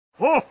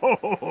Ho, ho,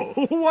 ho,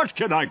 ho. What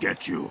can I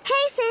get you?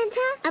 Hey,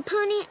 Santa. A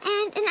pony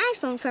and an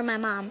iPhone for my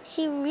mom.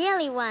 She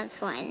really wants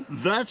one.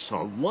 That's a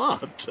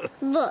lot.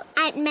 Look,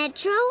 at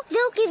Metro,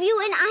 they'll give you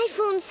an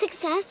iPhone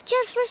 6S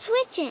just for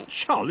switching.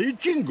 Jolly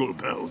jingle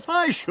bells.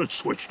 I should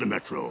switch to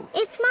Metro.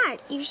 It's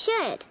smart. You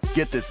should.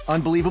 Get this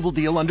unbelievable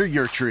deal under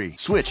your tree.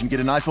 Switch and get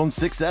an iPhone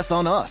 6S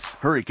on us.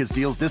 Hurry, because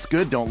deals this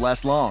good don't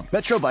last long.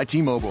 Metro by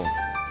T-Mobile.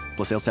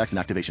 Plus sales tax and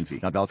activation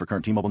fee. Not valid for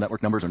current T-Mobile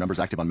network numbers or numbers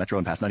active on Metro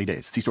in past 90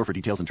 days. See store for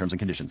details and terms and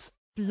conditions.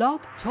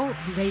 Blog Talk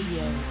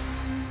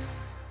Radio.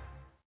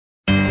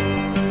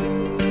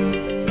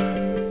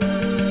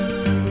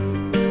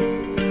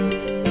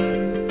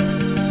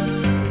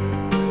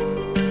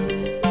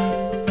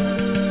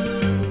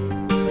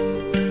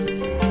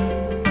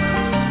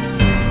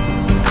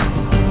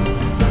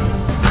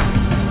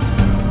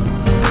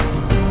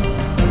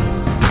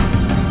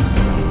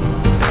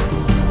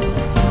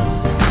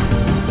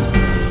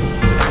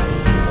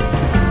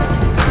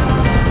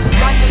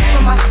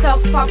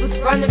 I was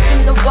running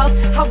from the wealth.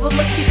 I would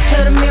look into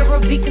the mirror,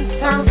 be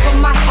concerned for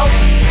my health.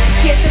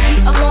 Scared to be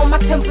alone, my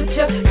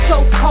temperature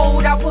so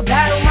cold. I would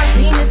battle my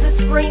demons and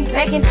scream,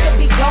 begging to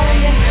be gone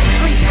and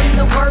free from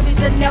the worries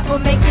of never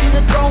making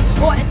the throne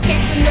or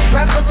escaping the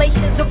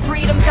revelations of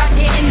freedoms I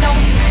didn't know.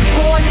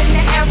 Born in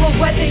the era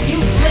whether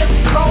you live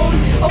grown,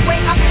 away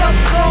I felt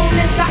thrown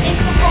as I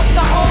entered both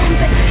the homes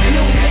and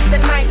knew with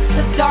the night,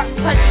 the dark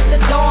touched the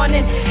dawn,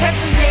 and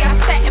every day I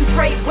sat and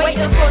prayed,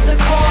 waiting for the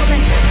call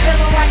and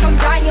feeling like I'm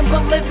dying,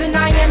 but living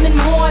I am in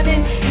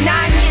mourning. 9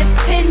 years,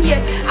 10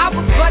 years, I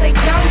was but a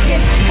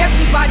youngin'.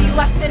 Everybody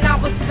left and I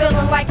was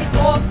feeling like an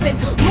orphan.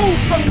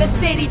 Moved from the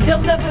city,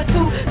 delivered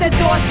to the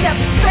doorstep.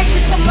 Straight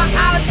into my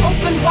eyes,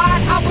 open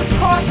wide, I was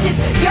cautious.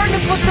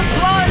 Yearning for the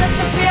blood of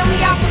the family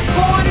I was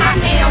born. I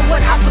am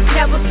what I was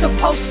never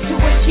supposed to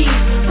achieve.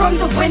 From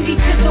the windy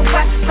to the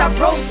west, I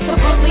rose to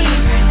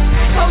believe.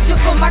 Soldier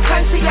for my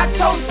country, I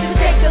chose to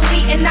take the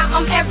lead. And now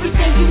I'm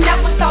everything you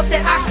never thought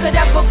that I could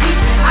ever be.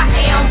 I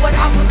am what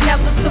I was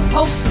never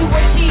supposed to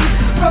achieve.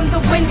 From the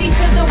windy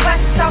to the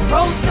west, I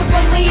rose to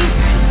believe.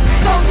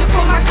 Soldier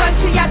for my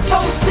country, I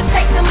chose to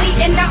take the lead.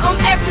 And now I'm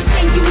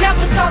everything you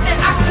never thought that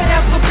I could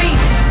ever be.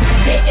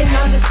 Didn't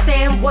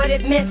understand what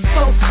it meant,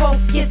 so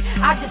focused.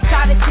 I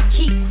decided to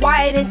keep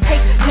quiet and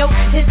take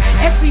notice.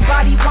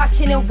 Everybody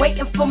watching and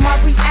waiting for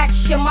my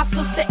reaction. My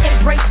sister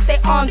embraced,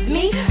 they armed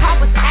me. I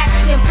was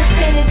acting,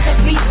 pretending to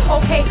be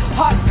okay.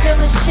 Heart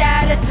feeling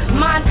shattered,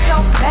 mind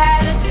felt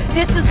battered.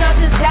 This is a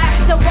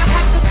disaster. What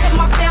happened to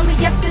my family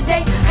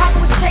yesterday? I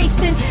was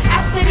chasing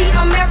after the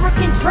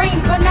American dream,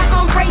 but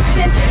now I'm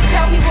racing.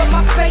 Tell me what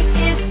my fate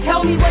is,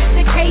 tell me what's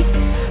the case.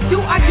 Do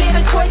I get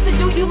a choice or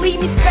do you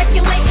leave me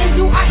speculating?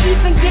 Do I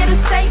even get a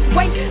say?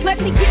 Wait, let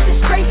me get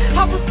this straight.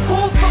 I was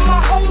pulled from my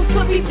home,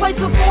 took me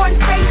places with foreign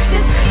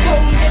faces.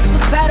 Told me this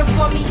was better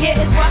for me, here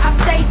is what I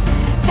say.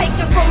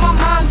 Taken from my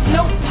mom's,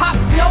 no pop,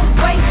 no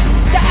way.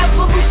 The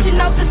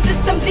evolution of the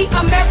system, the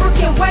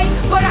American way.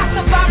 But I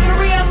survived to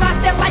realize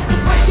that life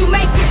is what you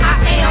make it.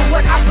 I am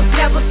what I was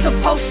never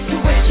supposed to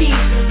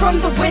achieve.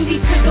 From the windy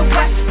to the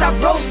west, I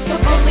rose to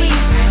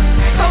believe.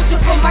 Soldier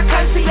for my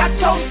country, I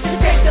chose to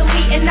take the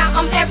lead. And now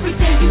I'm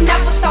everything you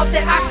never thought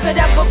that I could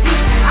ever be.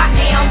 I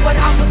am what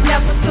I was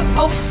never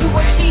supposed to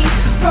achieve.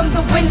 From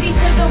the windy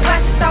to the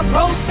west, I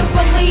rose to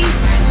believe.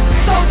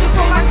 Soldier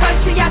for my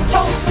country, I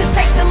chose to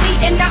take the lead.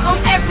 And now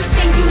I'm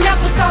everything you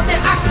never thought that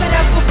I could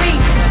ever be.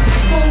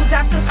 Schools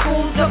after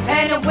schools,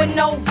 abandoned with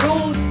no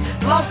rules.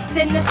 Lost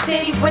in the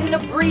city when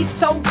the breeze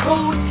so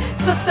rude.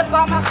 Sister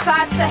by my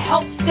side to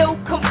help, still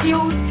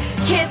confused.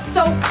 Kids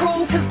so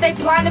cruel cause they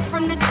blinded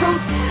from the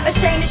truth.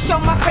 Ashamed to show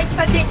my face,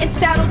 I didn't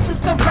settle to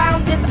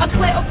surroundings.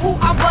 Unclear of who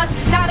I was,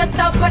 not a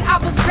thug but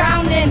I was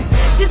drowning.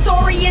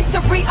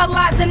 Disoriented,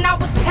 realizing I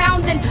was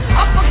pounding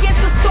up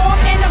against a storm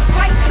in a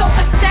fight so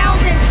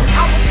astounding.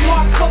 I was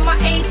marked for my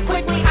age,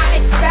 quickly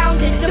I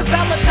expounded.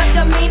 Developed a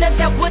demeanor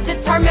that would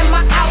determine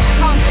my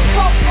outcome.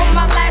 Fought for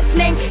my last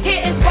name, here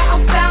is where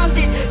I'm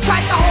founded.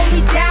 Tried to hold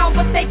me down,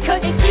 but they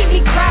couldn't keep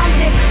me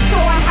grounded. So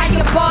I high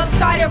above,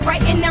 started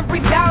writing and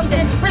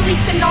rebounding.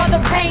 Releasing all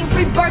the pain,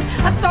 rebirth,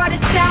 I started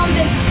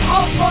sounding.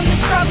 Off on the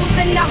struggles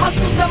and the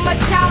hustles of my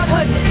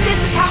childhood. This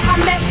is how I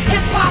met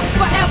hip-hop,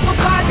 forever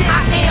bonded.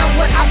 I am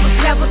what I was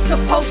never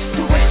supposed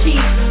to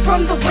achieve.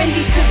 From the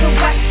windy to the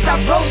west, I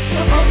rose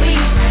to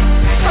believe.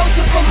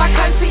 Soldier for my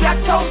country, I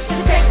chose to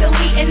take the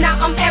lead. And now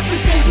I'm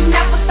everything you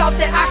never thought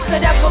that I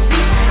could ever be.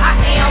 I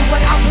am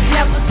what I was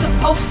never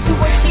supposed to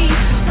achieve.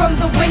 From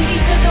the windy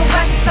to the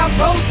west, I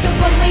rose to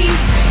believe.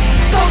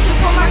 Soldier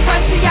for my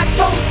country, I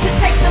chose to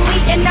take the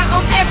lead. And now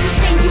I'm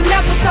everything you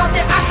never thought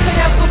that I could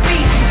ever be.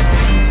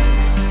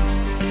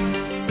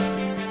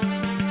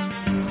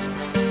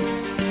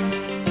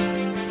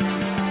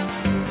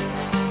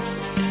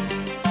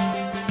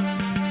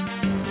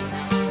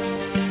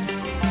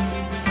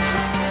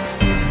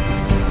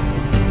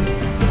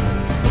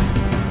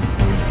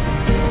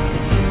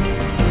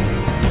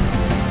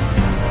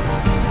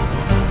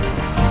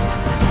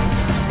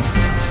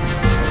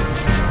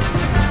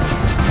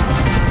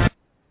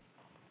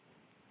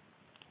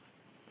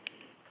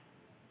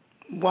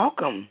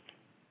 welcome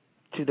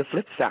to the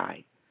flip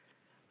side.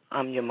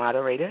 I'm your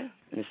moderator,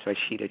 Ms.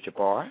 Rashida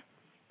Jabbar,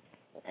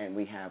 and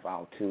we have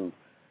our two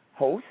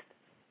hosts.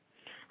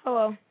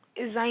 Hello,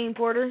 it's Zain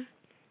Porter,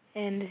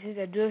 and this is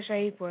Abdul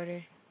Shaheed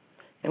Porter.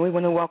 And we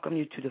want to welcome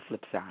you to the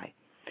flip side.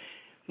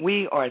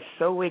 We are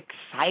so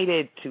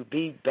excited to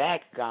be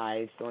back,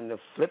 guys, on the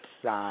flip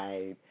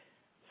side.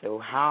 So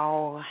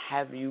how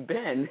have you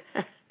been?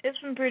 It's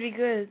been pretty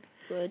good.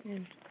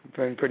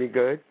 Been pretty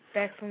good?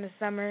 Back from the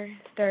summer,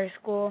 started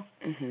school.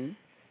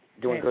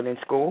 Doing good in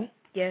school?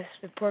 Yes,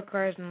 report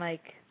cards in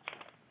like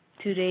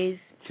 2 days.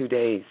 2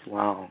 days,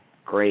 wow,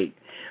 great.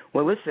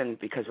 Well, listen,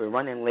 because we're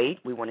running late,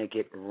 we want to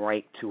get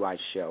right to our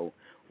show.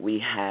 We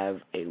have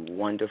a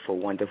wonderful,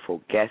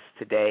 wonderful guest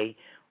today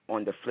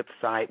on the flip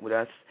side with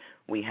us.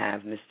 We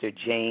have Mr.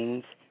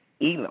 James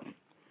Elam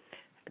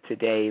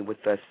today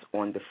with us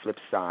on the flip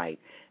side.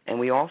 And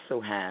we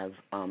also have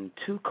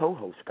two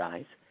co-hosts,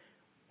 guys,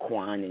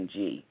 Quan and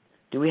G.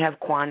 Do we have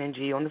Quan and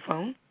G on the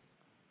phone?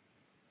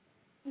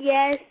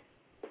 Yes.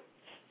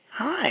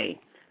 Hi.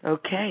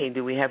 Okay.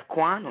 Do we have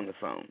Quan on the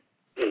phone?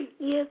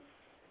 Yes.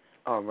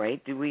 All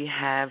right. Do we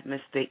have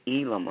Mr.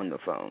 Elam on the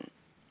phone?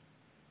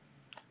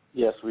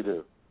 Yes, we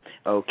do.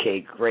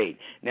 Okay, great.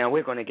 Now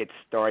we're going to get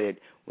started.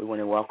 We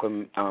want to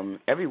welcome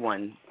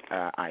everyone,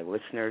 our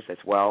listeners as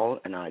well,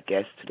 and our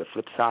guests to the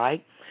flip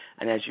side.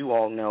 And as you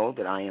all know,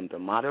 that I am the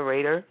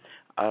moderator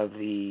of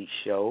the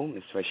show,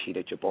 Ms.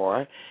 Rashida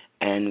Jabbar,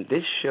 and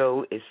this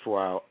show is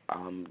for our,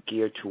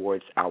 geared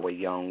towards our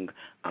young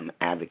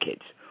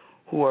advocates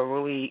who are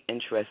really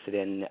interested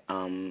in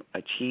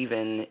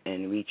achieving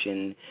and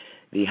reaching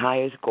the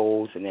highest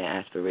goals and their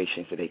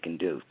aspirations that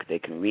they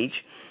can reach.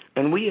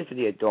 And we as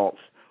the adults,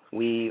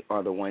 we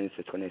are the ones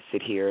that's going to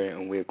sit here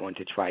and we're going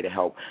to try to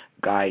help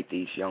guide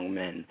these young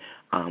men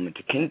and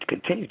to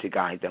continue to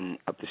guide them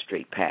up the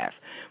straight path.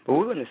 But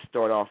we're going to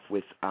start off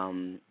with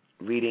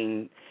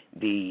reading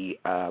the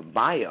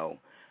bio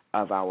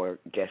of our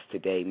guest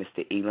today,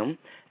 Mr. Elam.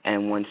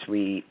 And once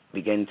we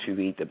begin to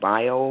read the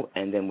bio,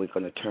 and then we're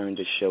going to turn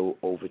the show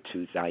over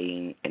to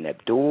Zain and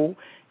Abdul.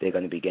 They're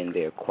going to begin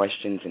their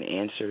questions and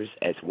answers,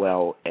 as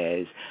well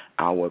as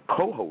our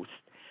co-host,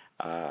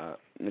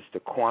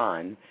 Mr.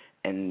 Quan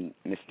and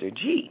Mr.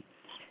 G.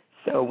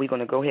 So we're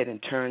going to go ahead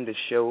and turn the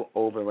show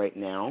over right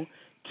now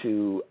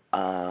to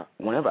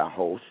one of our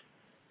hosts.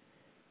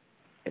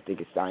 I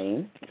think it's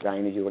Zain.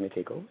 Zain, is you going to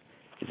take over?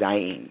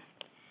 Zain.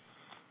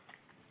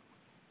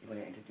 You're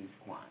going to introduce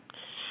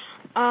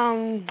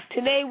Quan.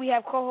 Today we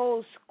have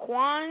co-host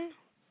Quan,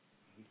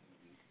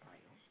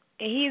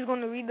 and he is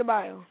going to read the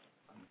bio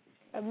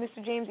of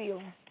Mr. James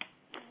Elam.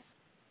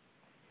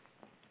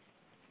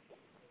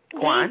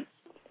 Quan?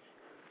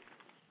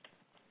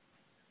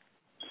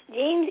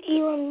 James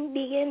Elam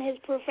began his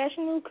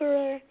professional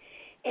career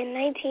in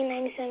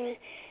 1997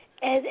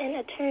 as an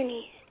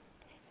attorney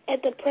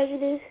at the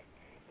President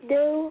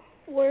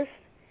Dilworth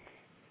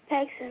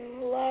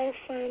Paxson law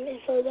firm in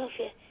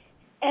Philadelphia.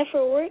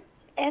 After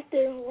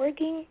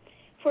working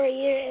for a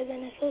year as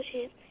an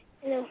associate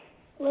in the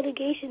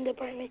litigation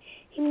department,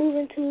 he moved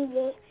into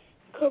the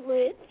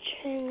corporate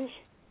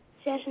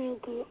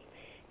transactional group,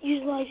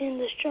 utilizing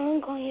the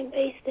strong client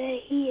base that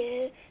he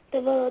had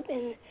developed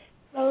in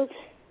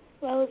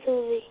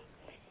relatively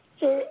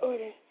short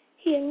order.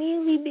 He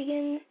immediately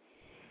began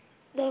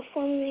the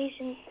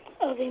formation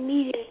of a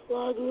media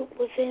law group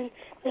within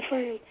the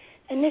firm,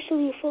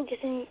 initially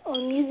focusing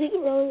on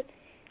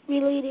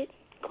music-related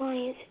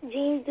clients.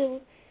 James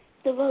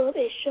developed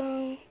a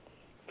strong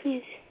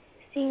presence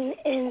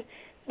in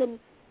the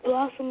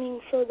blossoming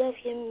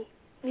Philadelphia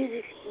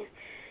music scene.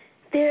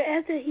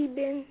 Thereafter, he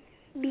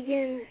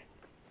began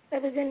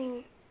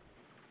representing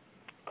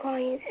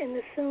clients in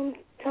the film,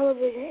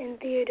 television, and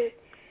theater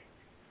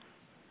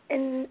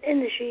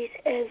industries,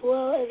 as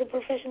well as a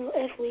professional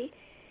athlete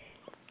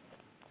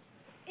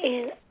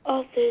and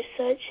authors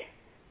such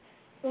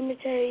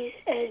luminaries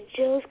as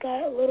Jill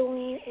Scott, Lil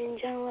Wayne, and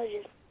John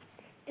Legend.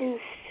 In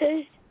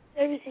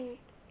servicing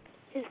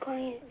his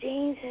clients,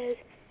 James has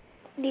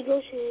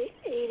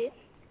negotiated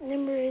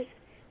numerous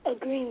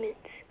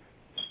agreements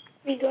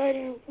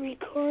regarding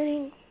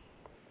recording,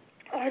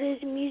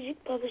 artist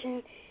music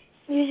publishing,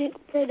 music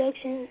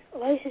production,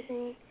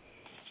 licensing,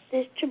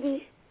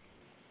 distribution,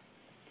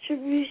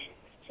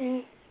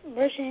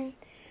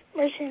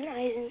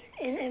 merchandising,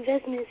 and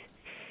investments,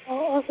 while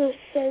also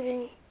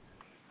serving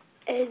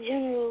as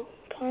general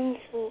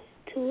counsel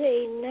to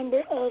a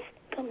number of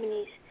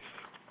companies.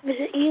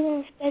 Mr.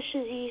 Elam's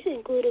specialties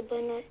included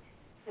but not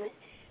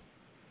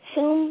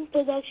film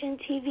production,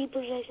 TV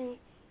production,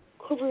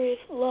 corporate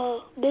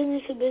law,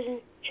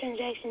 business-to-business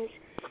transactions,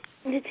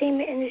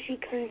 entertainment industry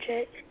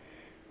contracts,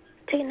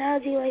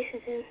 technology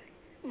licensing,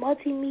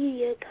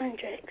 multimedia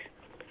contracts.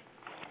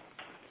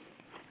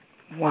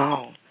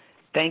 Wow.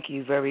 Thank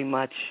you very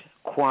much,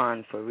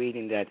 Quan, for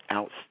reading that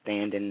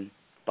outstanding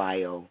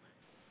bio.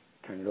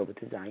 Turn it over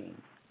to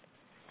Zain.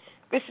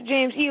 Mr.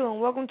 James Elam,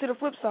 welcome to the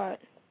flip side.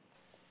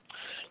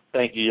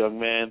 Thank you, young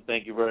man.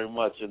 Thank you very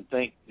much. And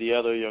thank the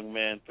other young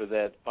man for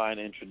that fine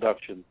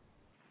introduction.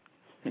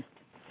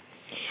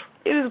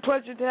 It is a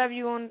pleasure to have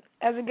you on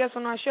as a guest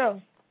on our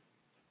show.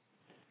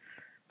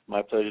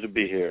 My pleasure to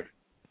be here.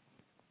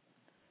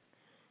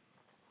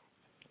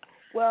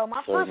 Well,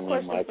 my first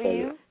question for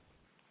you.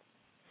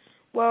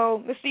 Well,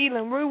 Mr.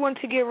 Elam, we want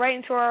to get right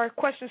into our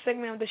question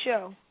segment of the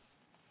show.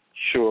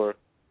 Sure.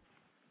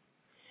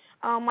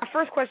 My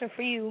first question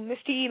for you,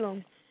 Mr.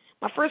 Elam.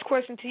 My first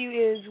question to you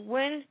is,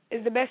 when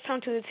is the best time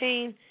to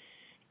attain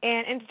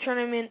an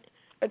inter-tournament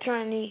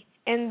attorney,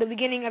 in the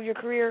beginning of your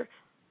career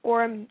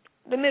or in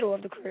the middle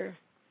of the career?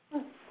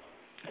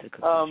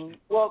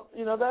 Well,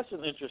 that's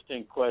an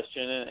interesting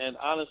question, and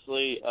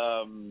honestly,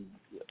 I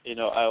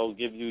will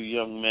give you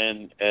young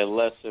men a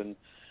lesson.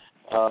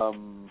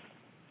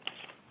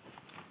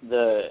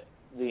 The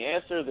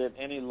answer that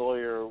any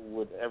lawyer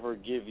would ever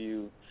give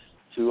you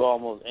to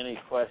almost any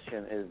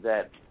question is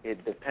that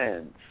it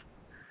depends.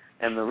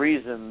 And the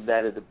reason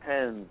that it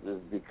depends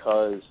is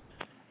because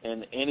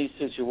in any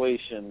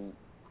situation,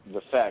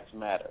 the facts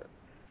matter.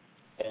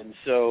 And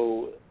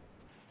so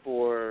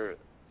for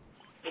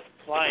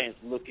clients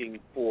looking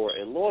for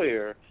a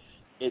lawyer,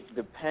 it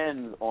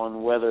depends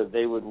on whether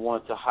they would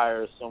want to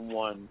hire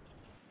someone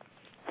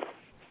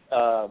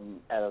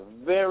at a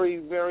very,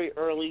 very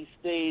early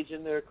stage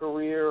in their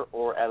career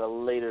or at a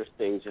later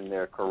stage in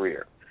their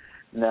career.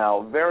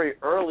 Now, very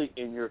early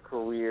in your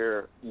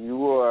career,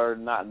 you are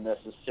not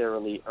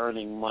necessarily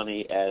earning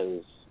money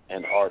as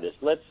an artist.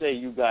 Let's say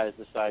you guys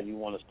decide you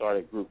want to start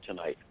a group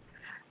tonight.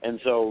 And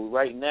so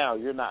right now,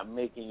 you're not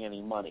making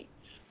any money.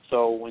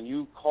 So when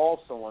you call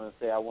someone and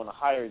say, I want to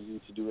hire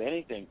you to do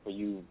anything for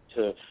you,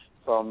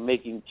 from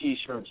making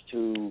T-shirts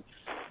to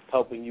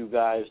helping you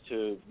guys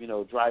to,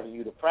 driving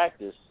you to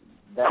practice,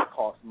 that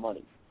costs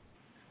money.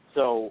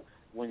 So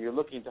when you're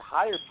looking to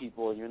hire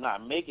people and you're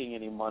not making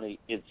any money,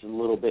 it's a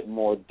little bit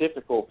more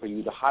difficult for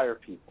you to hire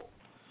people.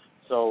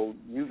 So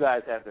you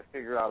guys have to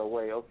figure out a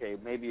way, okay,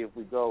 maybe if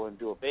we go and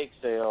do a bake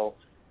sale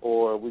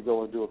or we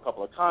go and do a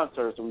couple of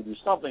concerts or we do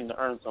something to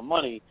earn some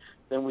money,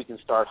 then we can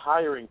start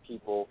hiring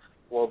people.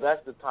 Well,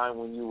 that's the time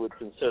when you would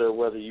consider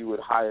whether you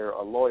would hire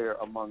a lawyer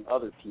among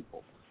other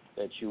people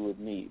that you would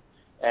need.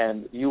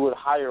 And you would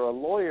hire a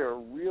lawyer,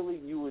 really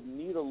you would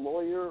need a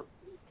lawyer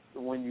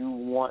when you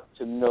want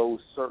to know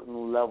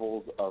certain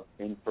levels of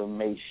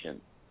information.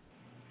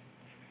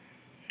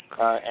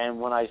 And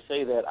when I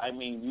say that, I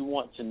mean you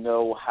want to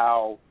know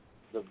how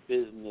the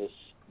business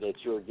that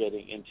you're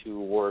getting into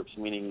works,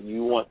 meaning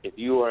if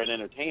you are an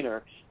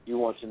entertainer, you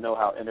want to know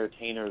how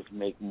entertainers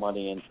make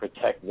money and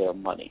protect their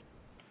money.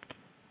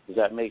 Does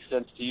that make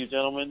sense to you,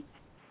 gentlemen?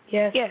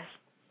 Yes. Yes.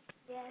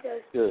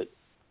 Good.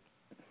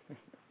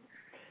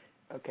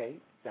 Okay,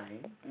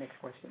 Zain, next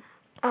question.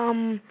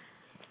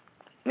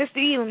 Mr.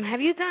 Elam,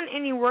 have you done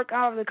any work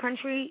out of the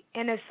country?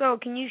 And if so,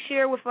 can you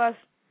share with us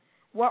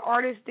what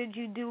artists did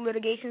you do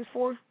litigations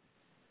for?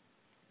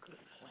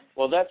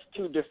 Well, that's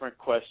two different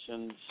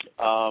questions.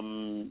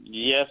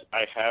 Yes,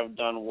 I have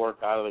done work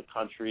out of the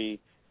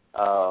country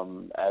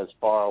as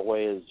far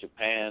away as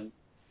Japan.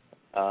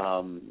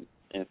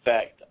 In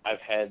fact, I've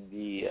had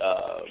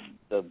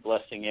the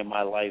blessing in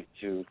my life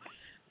to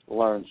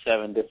learn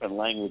 7 different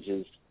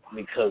languages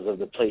because of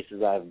the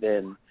places I've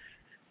been.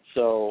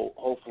 So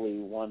hopefully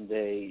one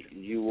day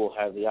you will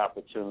have the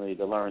opportunity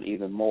to learn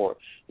even more.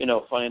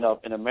 Funny enough,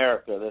 in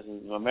America,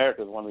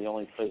 America is one of the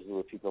only places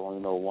where people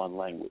only know one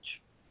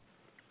language.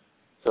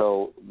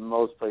 So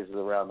most places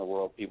around the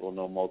world, people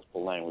know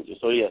multiple languages.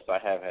 So yes, I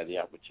have had the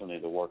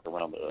opportunity to work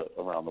around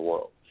the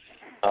world.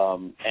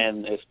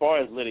 And as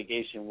far as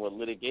litigation, what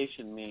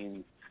litigation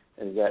means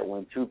is that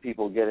when two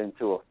people get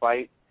into a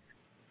fight,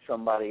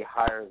 somebody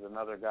hires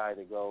another guy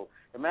to go.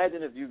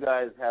 Imagine if you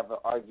guys have an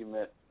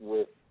argument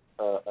with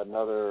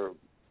another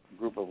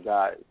group of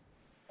guys,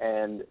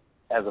 and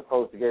as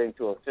opposed to getting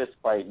to a fist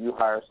fight, you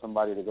hire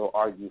somebody to go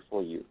argue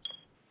for you.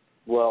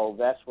 Well,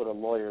 that's what a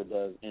lawyer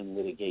does in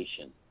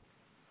litigation.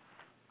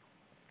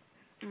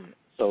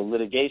 So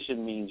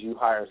litigation means you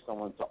hire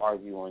someone to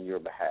argue on your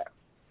behalf.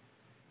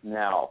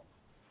 Now,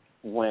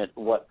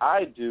 what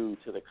I do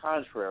to the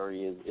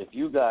contrary is if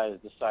you guys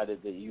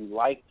decided that you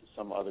liked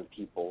some other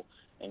people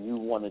and you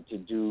wanted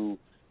to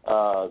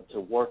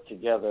work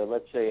together,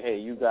 let's say, hey,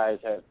 you guys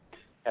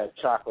have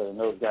chocolate and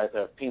those guys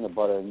have peanut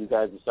butter and you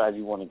guys decide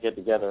you want to get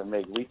together and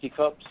make Reese's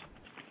cups,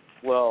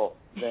 well,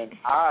 then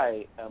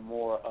I am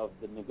more of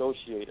the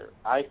negotiator.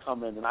 I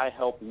come in and I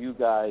help you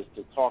guys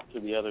to talk to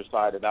the other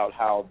side about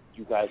how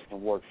you guys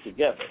can work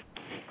together.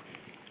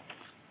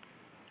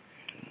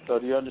 So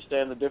do you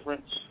understand the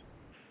difference?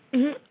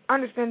 Mm-hmm. I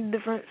understand the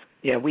difference.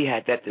 Yeah, we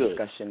had that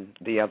discussion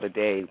the other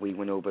day. We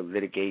went over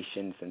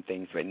litigations and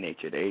things of that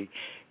nature. They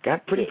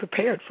got pretty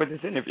prepared for this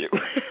interview.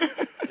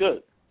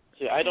 Good.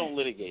 See, I don't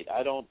litigate.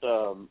 I don't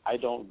go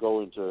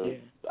into.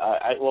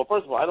 Yeah. Well,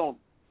 first of all, I don't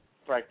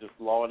practice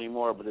law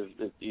anymore, but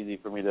it's easy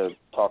for me to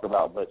talk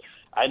about. But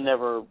I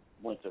never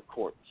went to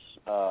courts.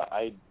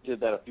 I did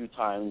that a few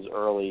times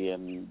early,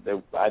 and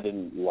I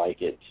didn't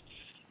like it.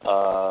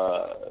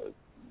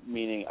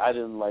 Meaning, I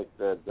didn't like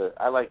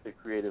I like the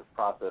creative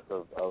process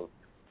of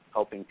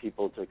helping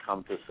people to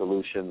come to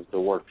solutions to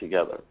work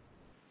together.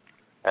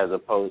 as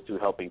opposed to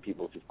helping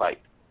people to fight.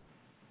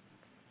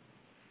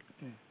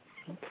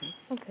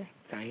 Okay.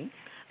 Sorry.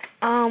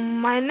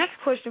 My next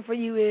question for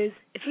you is,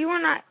 if you were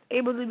not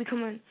able to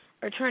become an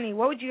attorney,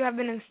 what would you have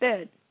been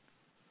instead?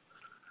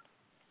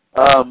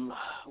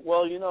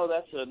 Well,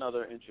 that's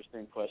another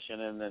interesting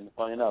question. And then,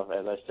 funny enough,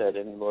 as I said,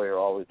 any lawyer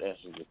always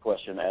answers the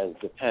question as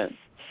depends.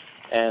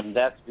 And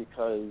that's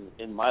because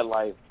in my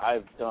life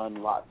I've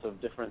done lots of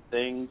different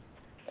things,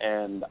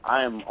 and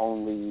I am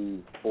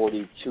only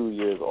 42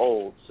 years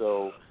old,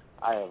 so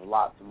I have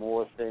lots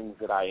more things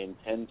that I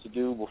intend to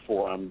do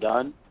before I'm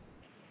done.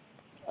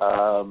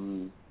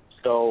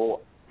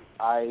 So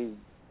I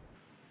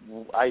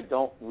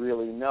don't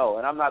really know,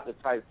 and I'm not the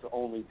type to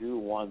only do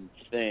one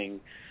thing.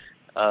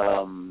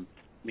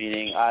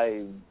 Meaning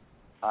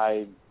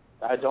I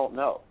don't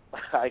know.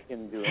 I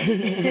can do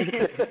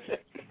anything.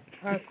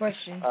 Hard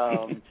question.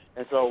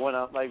 And so when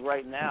I'm like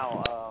right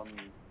now,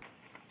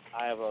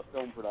 I have a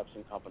film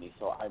production company,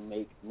 so I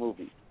make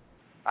movies.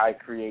 I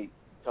create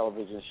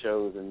television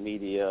shows and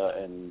media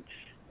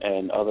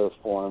and other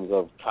forms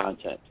of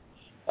content.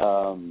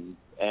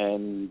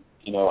 And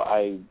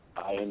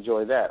I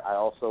enjoy that. I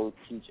also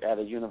teach at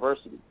a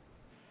university.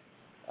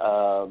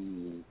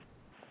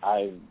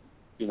 I've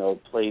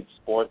played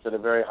sports at a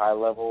very high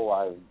level.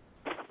 I've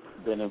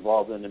been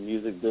involved in the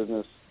music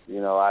business.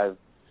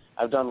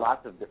 I've done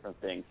lots of different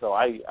things. So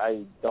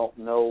I don't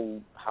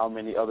know how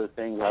many other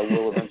things I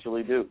will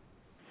eventually do.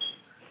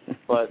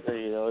 But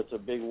it's a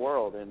big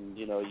world, and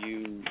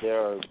there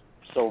are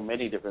so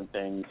many different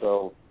things.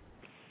 So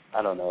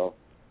I don't know.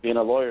 Being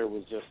a lawyer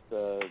was just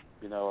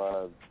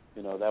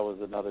that was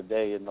another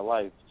day in the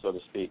life, so to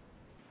speak.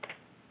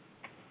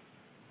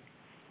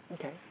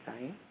 Okay,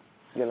 sorry.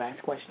 Your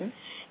last question?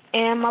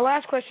 And my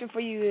last question for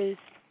you is,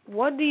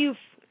 what do you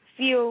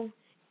feel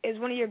is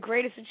one of your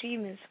greatest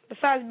achievements,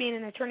 besides being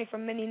an attorney for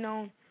many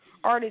known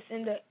artists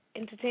in the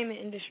entertainment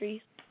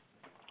industry?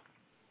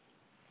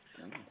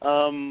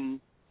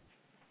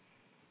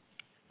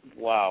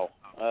 Wow.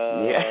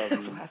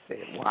 I said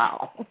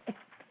wow.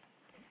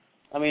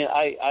 I mean,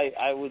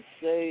 I would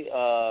say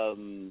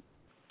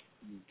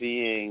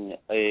being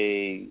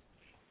a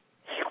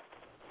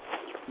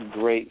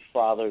great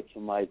father to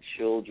my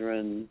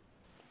children,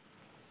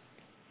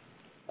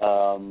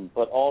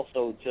 but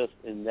also just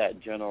in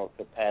that general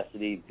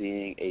capacity,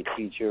 being a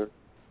teacher.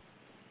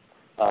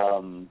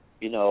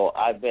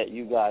 I bet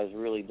you guys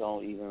really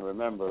don't even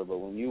remember, but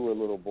when you were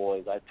little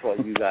boys, I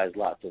taught you guys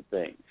lots of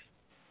things.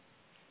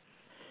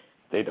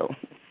 They don't.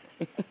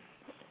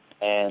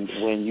 And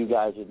when you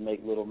guys would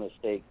make little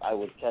mistakes, I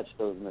would catch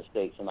those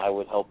mistakes and I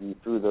would help you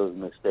through those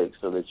mistakes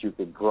so that you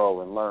could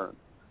grow and learn.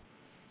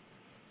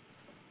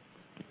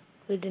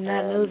 We did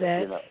not know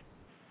that.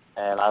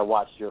 And I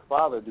watched your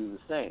father do the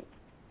same.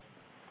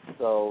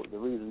 So the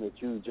reason that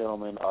you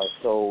gentlemen are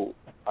so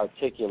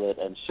articulate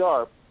and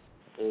sharp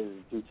is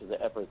due to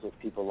the efforts of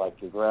people like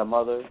your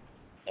grandmother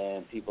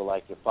and people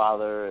like your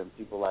father and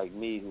people like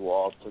me, who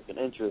all took an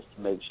interest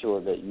to make sure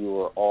that you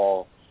were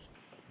all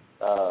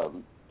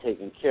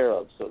taken care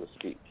of, so to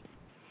speak.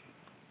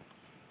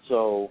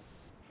 So,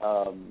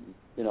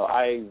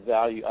 I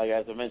value,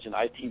 as I mentioned,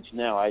 I teach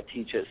now. I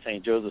teach at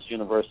St. Joseph's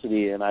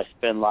University, and I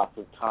spend lots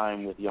of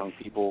time with young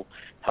people,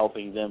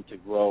 helping them to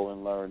grow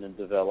and learn and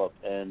develop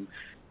and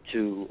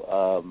to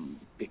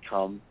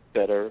become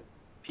better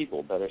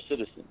people, better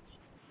citizens.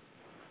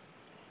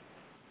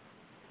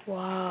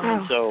 Wow.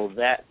 And so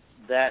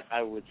that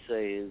I would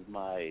say is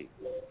my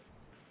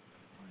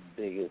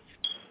biggest,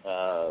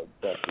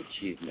 best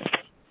achievement.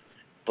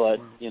 But,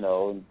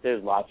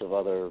 there's lots of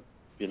other,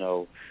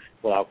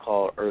 what I'll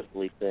call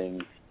earthly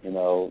things,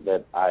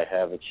 that I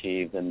have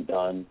achieved and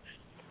done.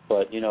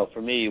 But,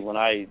 for me, when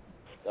I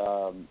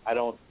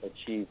don't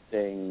achieve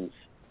things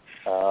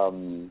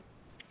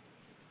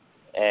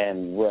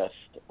and rest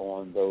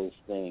on those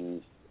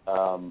things.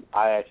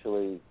 I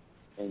actually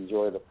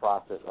enjoy the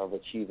process of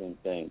achieving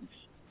things.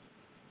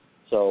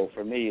 So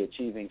for me,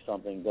 achieving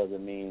something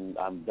doesn't mean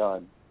I'm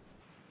done,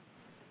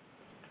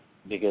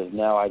 because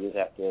now I just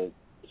have to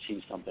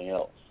achieve something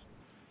else.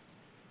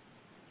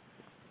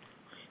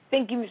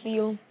 Thank you, Mr.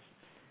 Elam.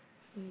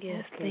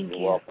 Yes, thank you.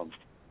 You're welcome.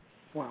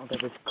 Wow,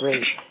 that was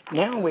great.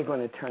 Now we're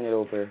going to turn it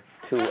over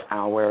to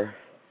our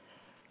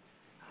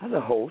other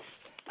host,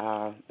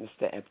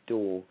 Mr.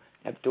 Abdul.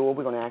 Abdul,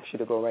 we're going to ask you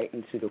to go right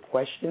into the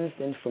questions.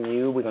 Then from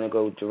you, we're going to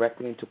go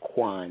directly into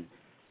Quan,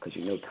 because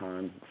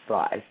time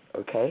flies,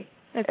 okay?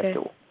 Okay.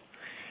 Abdul.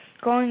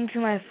 Going to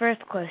my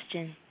first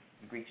question.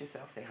 Greet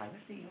yourself. Say hi,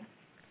 Mr. Elam.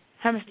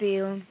 Hi, Mr.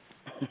 Elam.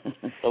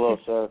 Hello,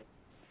 sir.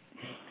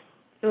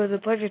 It was a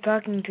pleasure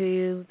talking to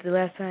you the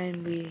last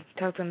time we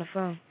talked on the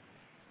phone.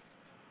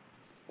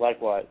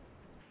 Likewise.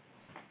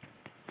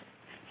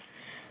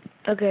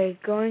 Okay,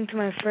 going to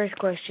my first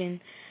question.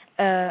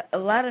 A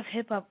lot of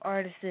hip hop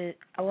artists in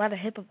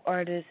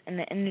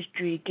the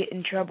industry get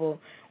in trouble.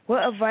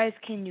 What advice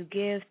can you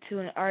give to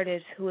an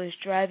artist who is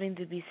striving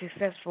to be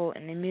successful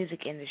in the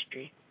music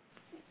industry?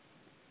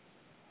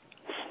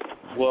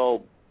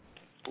 Well,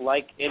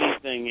 like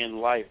anything in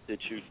life that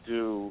you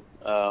do,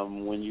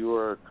 when you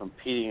are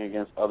competing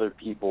against other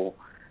people,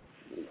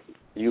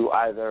 you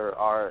either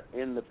are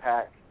in the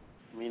pack,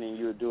 meaning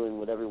you're doing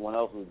what everyone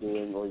else is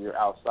doing, or you're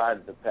outside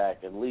of the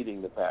pack and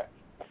leading the pack,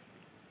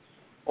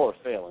 or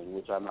failing,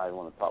 which we're not even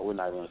going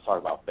to talk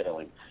about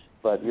failing,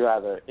 but you're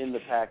either in the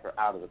pack or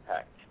out of the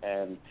pack.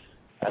 And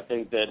I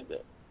think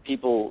that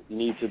people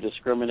need to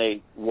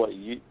discriminate what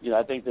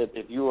I think that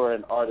if you are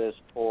an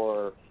artist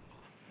or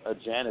a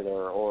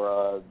janitor or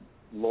a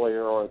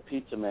lawyer or a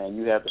pizza man,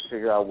 you have to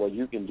figure out what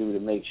you can do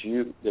that makes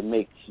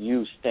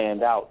you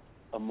stand out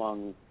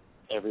among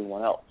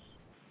everyone else.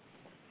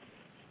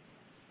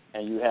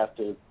 And you have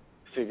to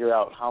figure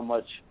out how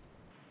much,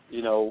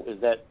 does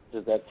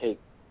that take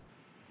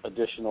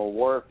additional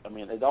work? I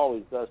mean, it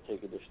always does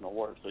take additional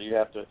work. So you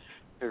have to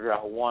figure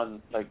out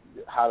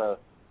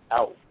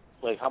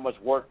how much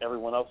work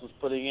everyone else is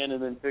putting in,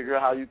 and then figure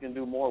out how you can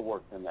do more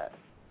work than that.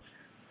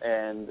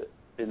 And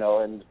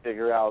and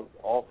figure out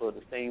also at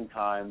the same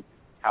time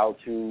how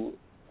to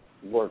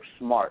work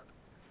smart.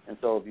 And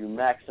so if you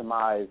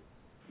maximize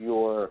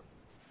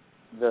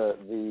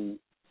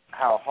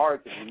how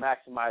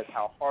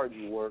hard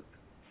you work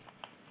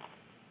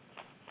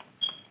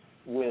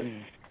with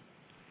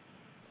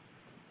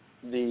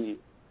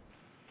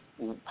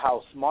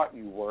how smart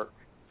you work,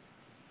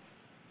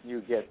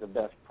 you get the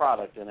best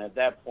product, and at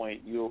that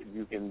point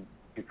you can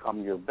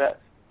become your best.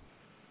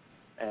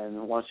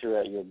 And once you're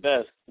at your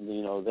best,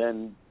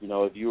 then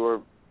if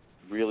you're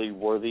really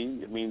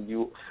worthy, I mean,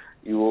 you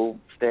will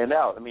stand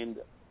out. I mean,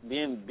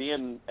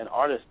 being an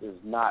artist is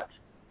not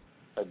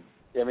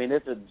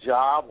it's a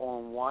job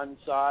on one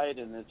side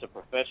and it's a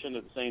profession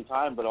at the same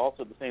time, but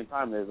also at the same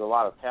time there's a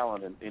lot of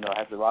talent, and it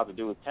has a lot to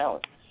do with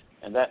talent,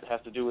 and that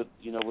has to do with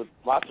with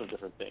lots of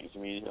different things. I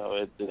mean,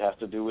 it has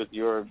to do with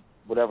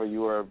whatever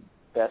you are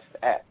best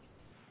at,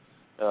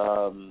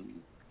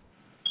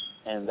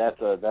 and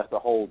that's a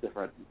whole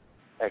different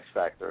X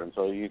factor. And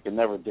so you can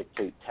never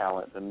dictate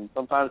talent, and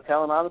sometimes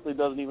talent honestly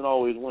doesn't even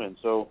always win.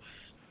 So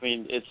I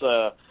mean, it's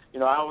I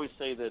always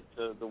say that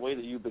the way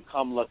that you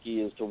become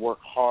lucky is to work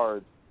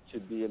hard to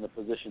be in the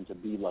position to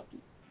be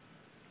lucky.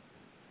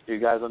 Do you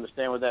guys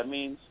understand what that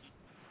means?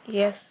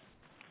 Yes.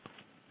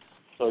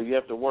 So you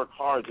have to work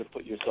hard to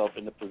put yourself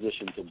in the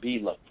position to be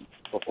lucky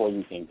before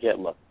you can get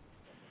lucky.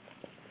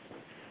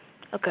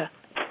 Okay.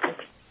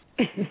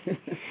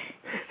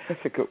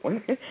 That's a good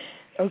one.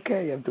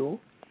 Okay, Abdul.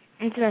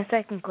 Into my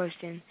second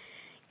question.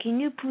 Can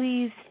you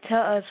please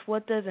tell us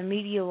what does a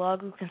media law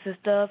group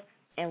consist of,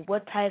 and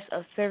what types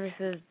of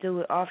services do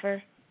it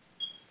offer?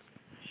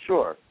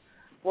 Sure.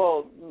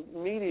 Well,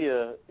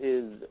 media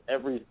is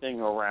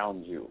everything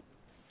around you.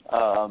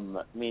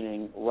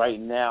 Meaning right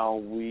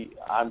now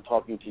I'm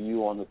talking to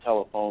you on the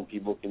telephone.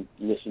 People can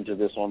listen to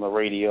this on the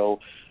radio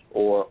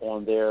or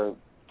on their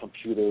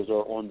computers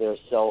or on their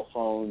cell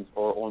phones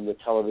or on the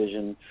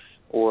television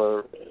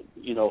or,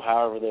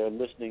 however they're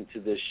listening to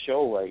this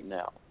show right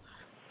now.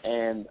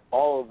 And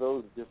all of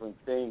those different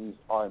things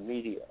are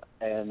media.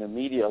 And the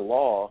media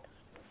law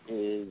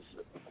is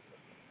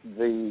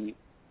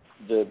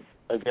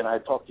again, I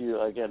talk to you,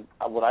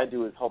 what I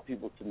do is help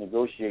people to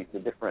negotiate the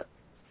different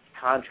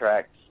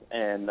contracts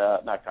and,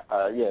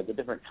 the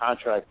different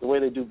contracts, the way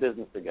they do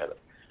business together,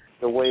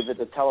 the way that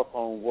the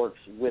telephone works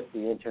with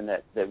the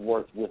Internet, that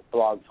works with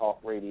Blog Talk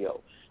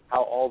Radio,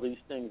 how all these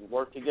things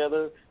work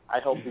together. I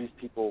help these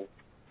people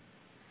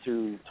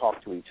to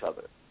talk to each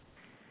other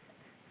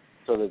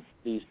so that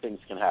these things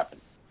can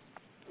happen.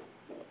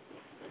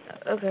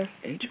 Okay.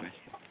 Interesting.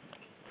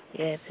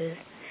 Yeah, it is.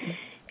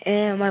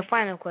 And my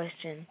final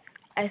question.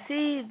 I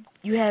see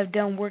you have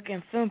done work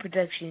in film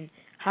production.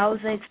 How was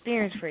that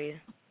experience for you?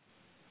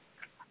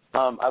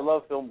 I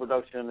love film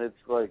production. It's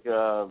like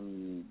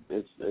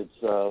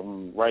it's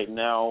right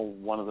now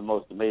one of the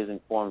most amazing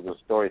forms of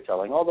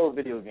storytelling. Although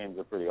video games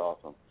are pretty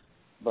awesome,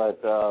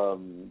 but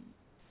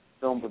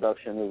film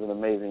production is an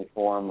amazing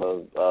form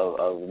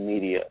of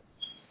media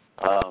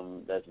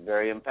that's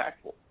very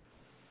impactful,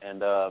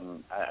 and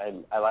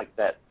I like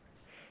that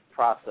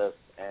process,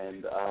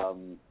 and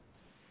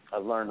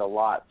I've learned a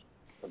lot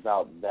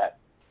about that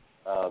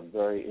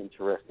very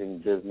interesting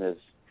business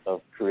of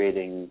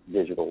creating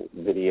digital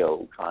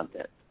video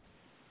content.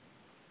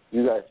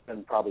 You guys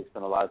probably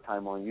spend a lot of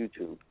time on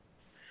YouTube.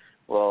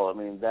 Well, I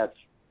mean, that's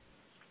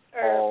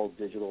all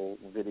digital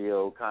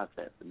video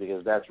content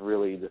because that's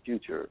really the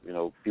future.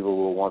 People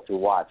will want to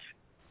watch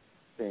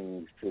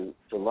things to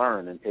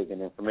learn and take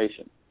in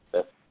information.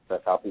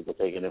 That's how people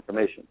take in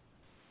information.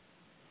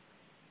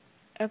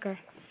 Okay.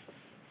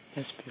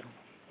 That's beautiful.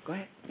 Go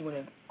ahead. You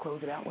want to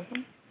close it out with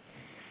them?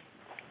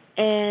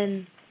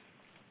 And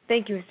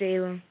thank you, Mr.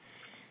 Elam.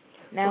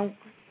 Now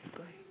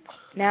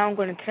I'm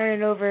going to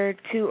turn it over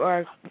to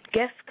our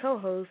guest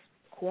co-host,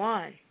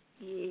 Kwan.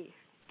 Yeah.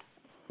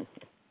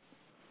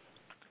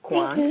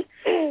 Kwan?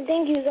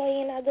 Thank you,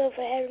 Zoe and Abdul,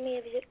 for having me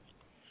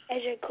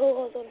as your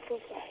co-host on the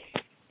Flip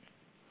Side.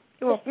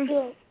 You're welcome.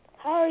 So,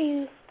 how are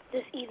you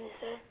this evening,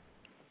 sir?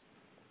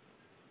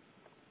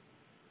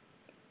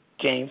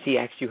 James, he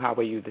asked you, how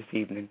are you this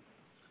evening?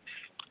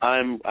 I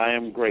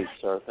am great,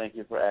 sir. Thank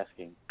you for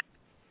asking.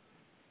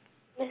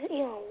 Ms.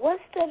 Elam, what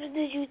steps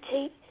did you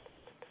take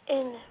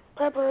in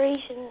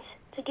preparations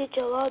to get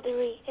your law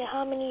degree, and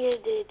how many years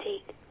did it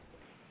take?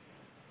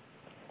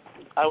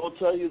 I will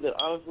tell you that,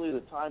 honestly,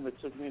 the time it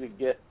took me to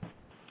get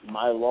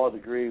my law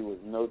degree was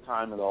no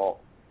time at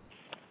all.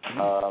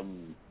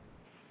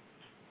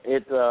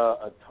 It's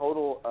a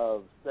total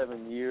of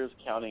 7 years,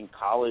 counting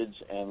college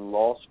and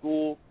law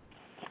school.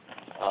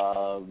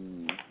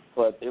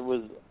 But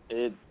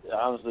it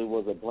honestly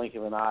was a blink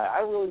of an eye.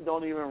 I really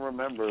don't even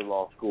remember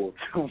law school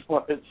too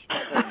much.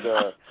 And,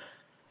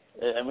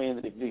 I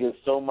mean, because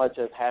so much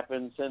has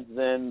happened since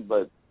then,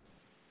 but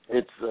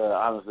it's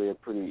honestly a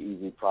pretty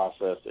easy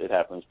process. It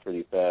happens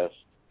pretty fast.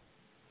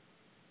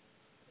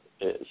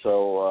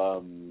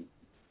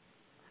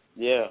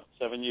 Yeah,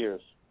 7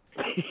 years.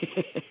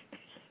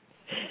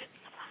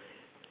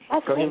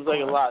 It seems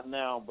like a lot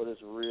now, but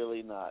it's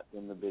really not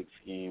in the big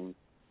scheme.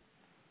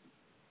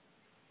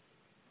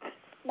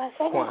 My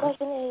second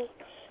question is,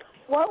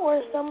 what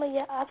were some of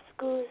your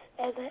obstacles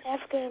as an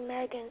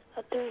African-American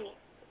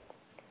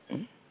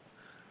attorney?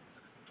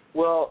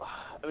 Well,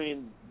 I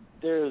mean,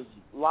 there's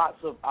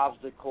lots of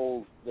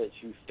obstacles that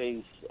you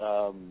face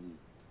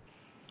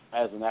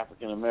as an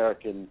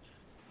African-American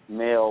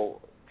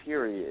male,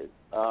 period.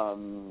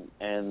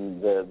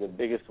 And the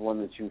biggest one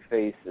that you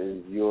face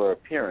is your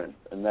appearance,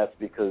 and that's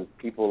because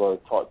people are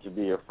taught to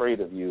be afraid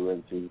of you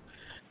and to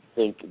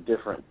think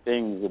different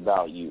things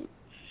about you.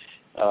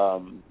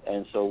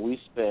 And so we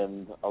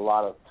spend a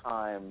lot of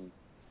time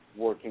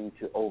working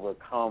to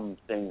overcome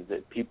things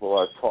that people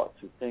are taught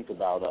to think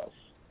about us.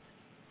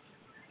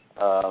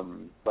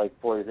 Like,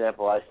 for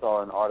example, I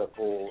saw an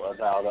article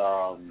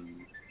about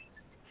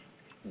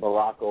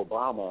Barack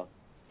Obama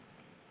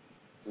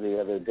the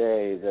other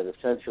day that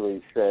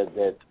essentially said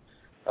that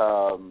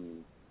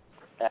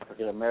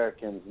African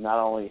Americans not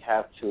only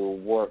have to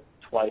work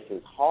twice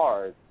as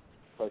hard,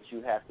 but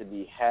you have to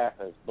be half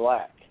as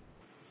black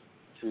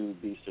to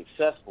be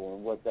successful.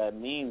 And what that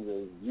means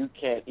is you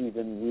can't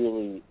even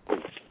really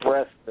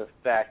express the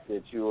fact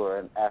that you are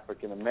an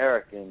African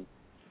American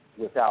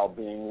without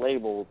being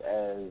labeled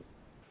as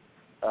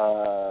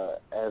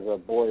a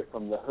boy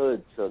from the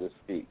hood, so to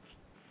speak.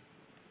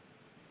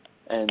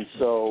 And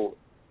so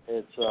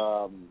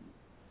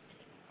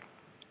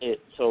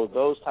so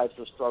those types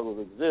of struggles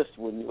exist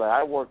when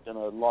I worked in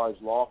a large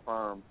law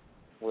firm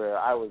where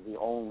I was the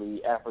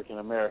only African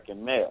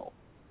American male.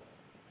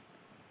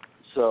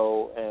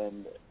 So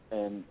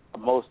and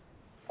most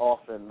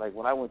often, like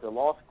when I went to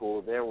law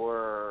school, there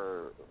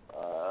were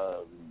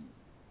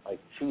like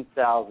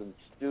 2,000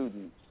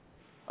 students,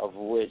 of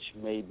which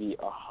maybe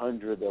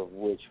 100 of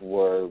which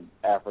were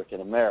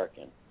African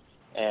American,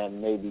 and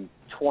maybe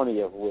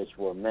 20 of which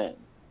were men.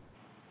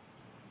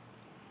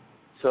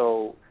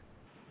 So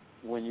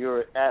when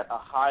you're at a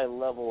high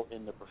level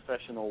in the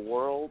professional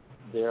world,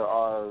 there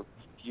are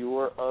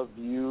fewer of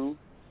you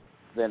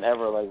than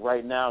ever. Like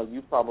right now,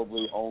 you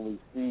probably only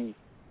see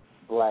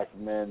black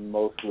men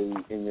mostly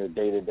in your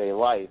day-to-day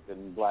life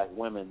and black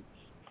women.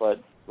 But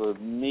for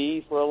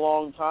me, for a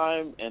long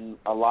time, and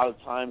a lot of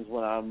times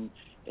when I'm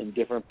in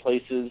different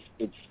places,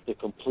 it's the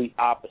complete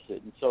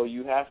opposite. And so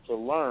you have to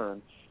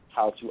learn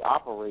how to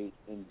operate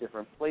in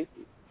different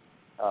places.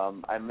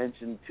 I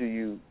mentioned to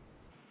you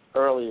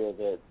earlier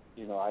that,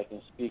 I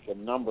can speak a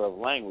number of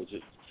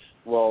languages.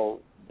 Well,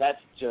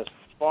 that's just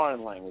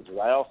foreign languages.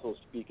 I also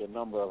speak a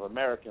number of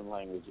American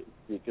languages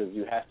because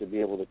you have to be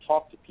able to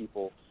talk to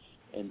people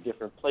in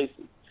different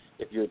places.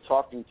 If you're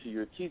talking to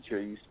your teacher,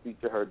 you speak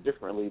to her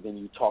differently than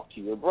you talk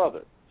to your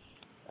brother.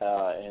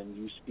 And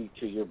you speak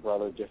to your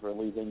brother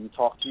differently than you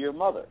talk to your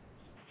mother.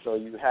 So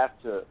you have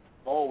to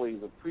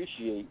always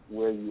appreciate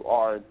where you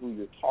are and who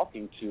you're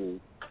talking to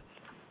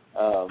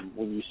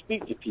when you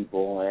speak to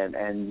people,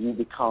 and you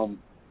become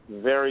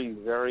very,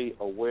 very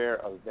aware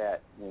of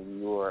that when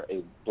you're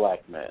a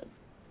black man.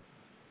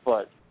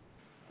 But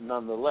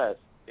nonetheless,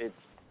 it's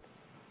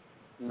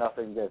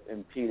nothing that's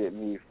impeded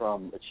me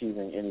from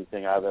achieving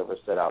anything I've ever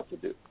set out to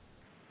do.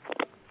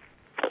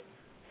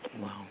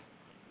 Wow.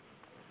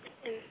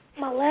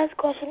 My last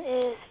question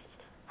is,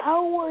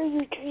 how were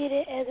you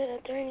treated as an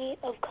attorney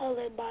of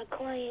color by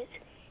clients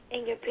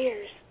and your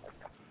peers?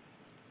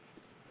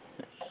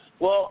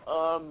 Well,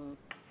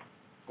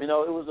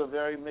 it was a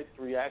very mixed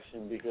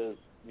reaction because,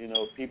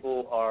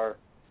 people are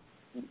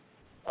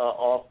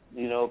off,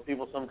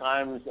 people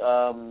sometimes, it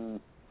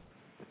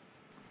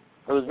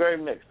was very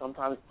mixed,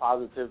 sometimes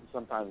positive,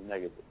 sometimes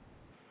negative.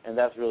 And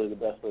that's really the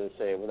best way to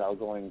say it without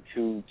going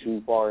too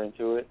far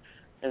into it.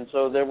 And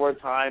so there were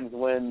times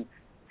when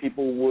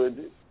people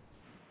would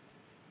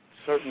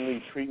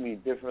certainly treat me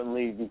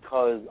differently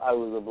because I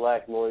was a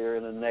black lawyer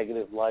in a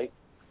negative light.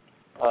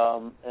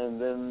 And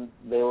then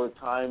there were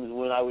times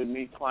when I would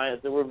meet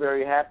clients that were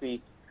very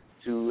happy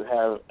to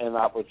have an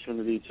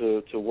opportunity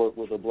to work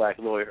with a black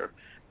lawyer.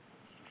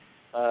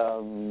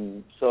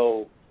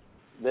 So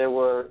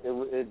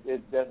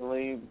it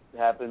definitely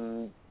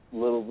happened a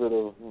little bit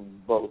of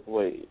both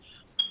ways,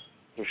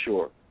 for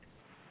sure.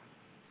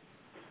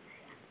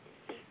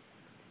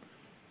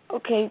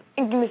 Okay,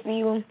 thank you, Mr.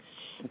 Elam.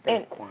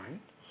 Thank you, Quan.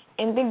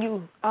 And thank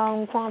you,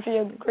 Quan, for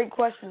your great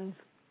questions.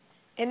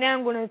 And now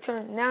I'm going to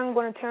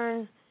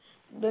turn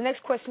the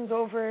next questions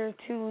over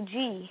to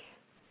G.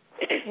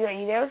 Are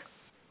you there?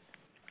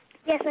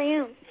 Yes, I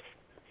am.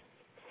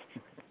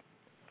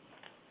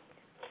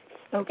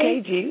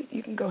 Okay, G,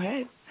 you can go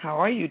ahead. How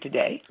are you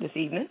today, this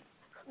evening?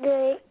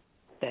 Good.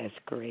 That's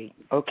great.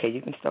 Okay,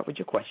 you can start with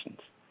your questions.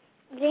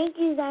 Thank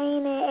you,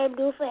 Zain and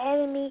Abdul, for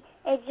having me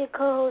as your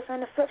co-host on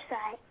the flip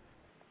side.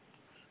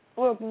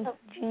 Welcome,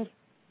 G.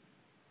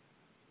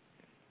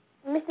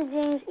 Mr.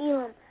 James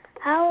Elam,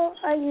 how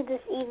are you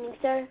this evening,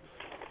 sir?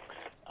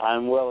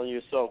 I'm well, and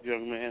yourself,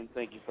 young man.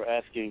 Thank you for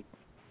asking.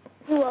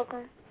 You're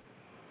welcome.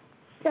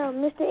 So,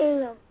 Mr.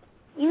 Elam,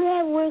 you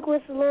have worked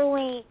with Lil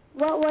Wayne.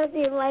 What was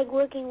it like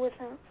working with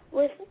him,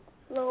 with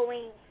Lil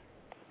Wayne?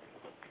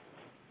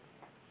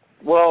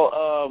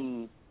 Well,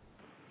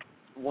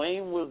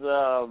 Wayne was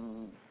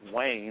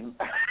Wayne,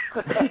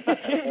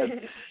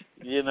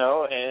 you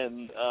know,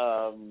 and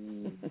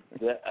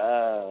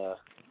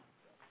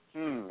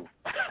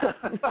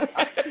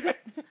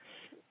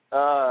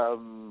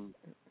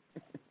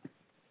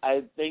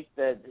I think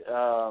that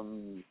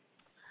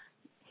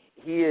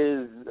he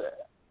is.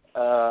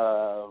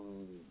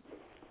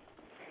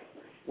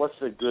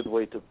 What's a good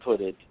way to put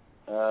it?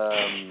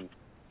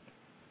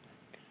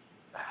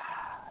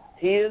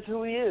 He is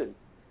who he is,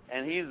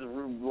 and he's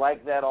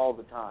like that all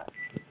the time.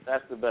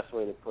 That's the best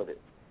way to put it.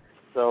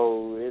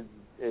 So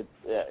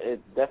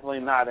it's definitely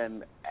not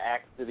an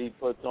act that he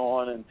puts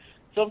on, and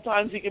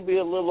sometimes he can be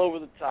a little over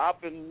the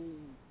top, and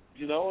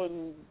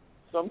and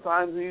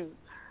sometimes he's,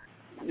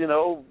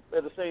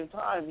 at the same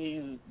time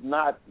he's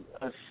not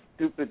a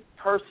stupid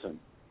person.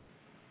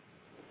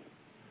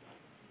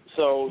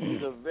 So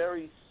he's a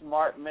very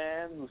smart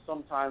man who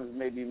sometimes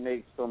maybe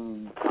makes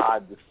some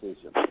odd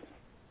decisions.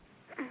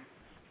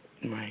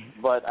 Right.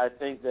 But I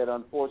think that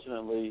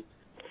unfortunately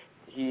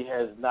he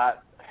has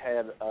not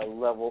had a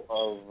level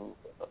of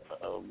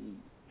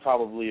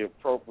probably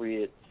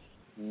appropriate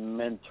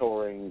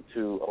mentoring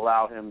to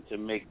allow him to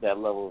make that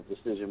level of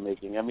decision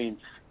making. I mean,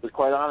 but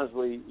quite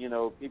honestly,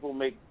 people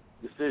make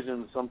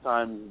decisions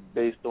sometimes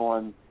based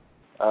on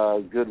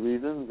good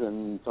reasons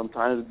and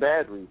sometimes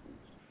bad reasons.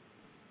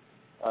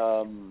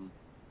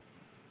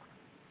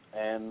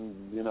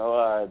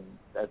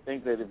 I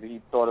think that if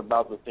he thought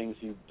about the things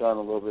he's done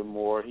a little bit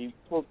more, he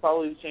will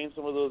probably change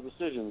some of those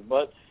decisions.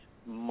 But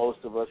most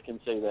of us can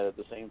say that at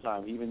the same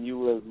time. Even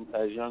you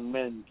as young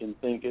men can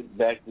think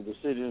back to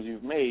decisions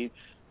you've made,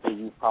 and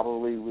you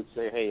probably would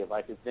say, hey, if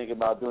I could think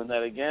about doing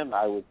that again,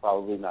 I would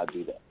probably not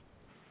do that.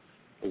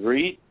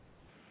 Agreed?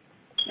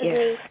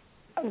 Yes.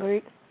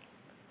 Agreed.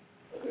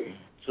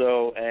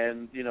 So,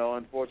 and,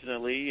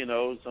 unfortunately,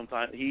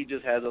 sometimes he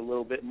just has a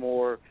little bit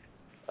more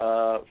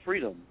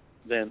freedom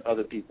than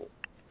other people.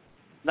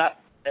 Not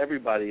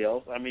everybody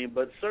else,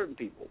 but certain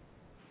people.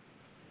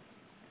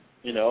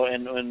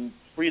 And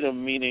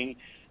freedom meaning,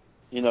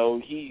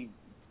 he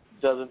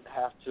doesn't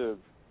have to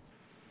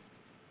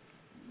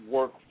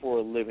work for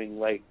a living.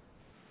 Like,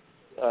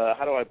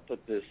 how do I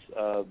put this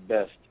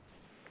best?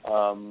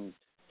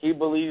 He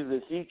believes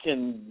that he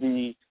can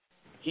be.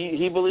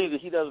 He believes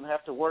that he doesn't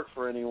have to work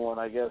for anyone,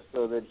 I guess,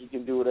 so that he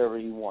can do whatever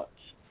he wants.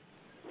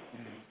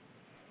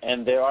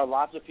 And there are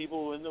lots of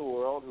people in the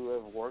world who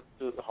have worked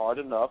hard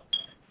enough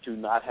to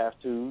not have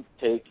to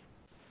take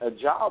a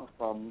job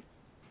from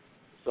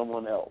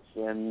someone else.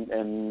 And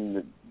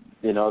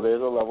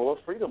there's a level of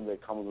freedom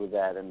that comes with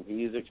that, and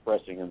he's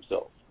expressing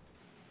himself.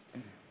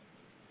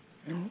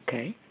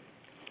 Okay.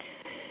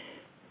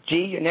 G,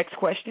 your next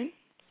question?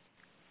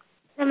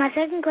 So my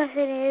second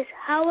question is,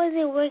 how was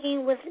it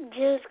working with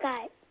Jill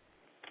Scott?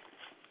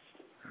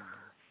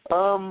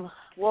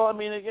 Well,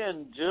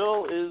 again,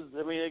 Jill is,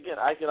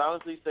 I could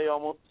honestly say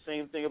almost the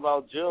same thing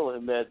about Jill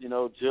in that,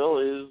 Jill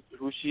is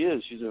who she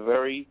is. She's a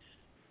very,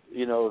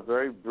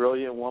 very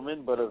brilliant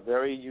woman, but a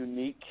very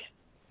unique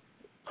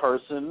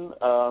person.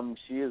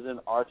 She is an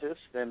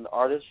artist, and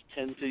artists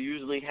tend to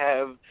usually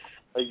have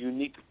a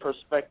unique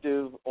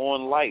perspective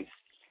on life.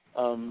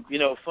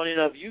 Funny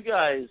enough, you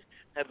guys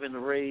have been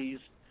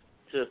raised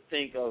to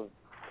think of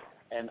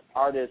an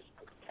artist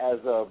as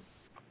a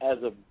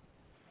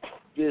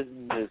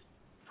business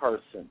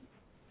person,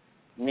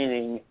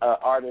 meaning an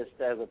artist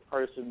as a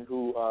person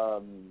who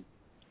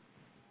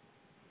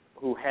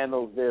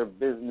handles their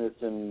business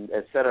and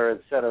et cetera,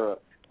 et cetera.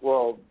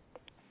 Well,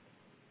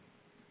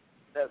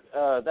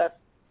 that's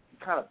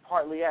kind of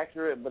partly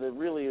accurate, but it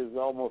really is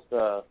almost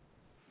an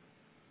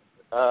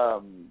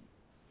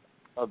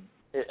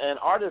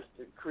artist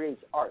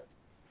creates art.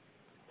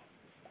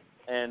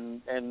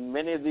 And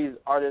many of these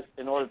artists,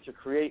 in order to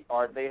create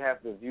art, they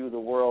have to view the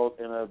world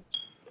in a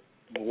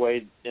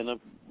way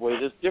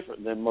that's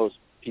different than most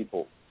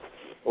people,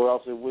 or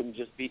else it wouldn't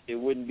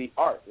be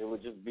art. It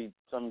would just be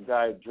some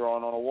guy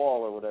drawing on a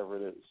wall or whatever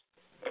it is.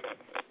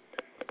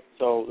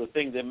 So the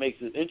thing that makes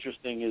it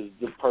interesting is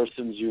the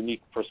person's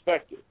unique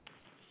perspective,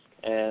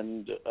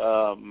 and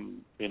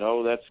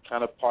that's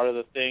kind of part of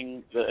the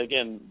thing. That,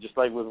 again, just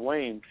like with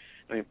Wayne,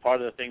 I mean,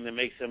 part of the thing that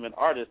makes him an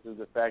artist is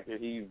the fact that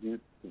he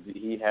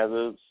has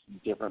a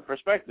different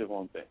perspective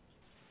on things.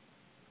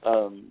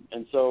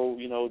 And so,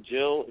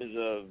 Jill is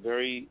a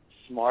very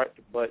smart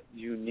but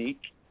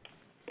unique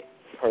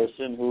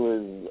person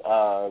who is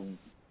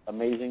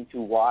amazing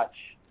to watch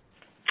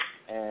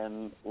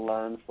and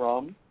learn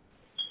from,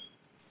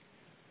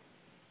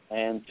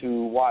 and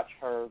to watch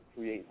her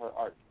create her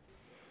art.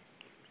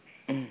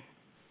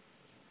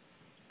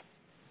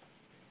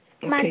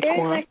 My third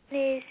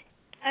question is,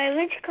 are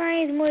rich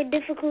clients more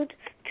difficult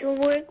to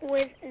work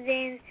with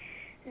than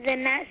the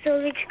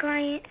not-so-rich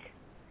clients?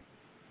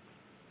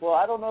 Well,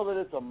 I don't know that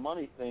it's a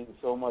money thing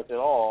so much at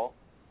all.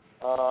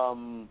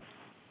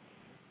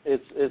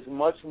 It's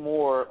much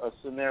more a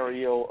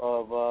scenario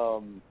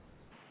of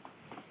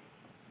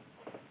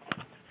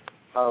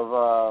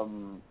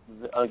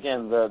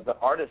again, the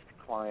artist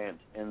client,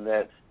 in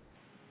that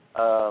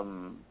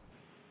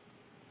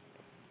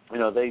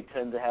they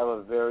tend to have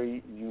a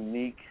very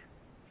unique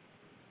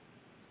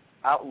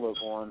outlook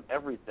on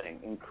everything,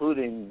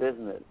 including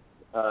business.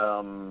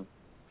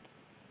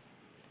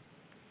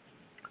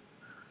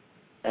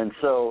 And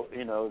so,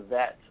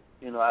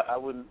 I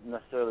wouldn't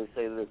necessarily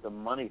say that it's a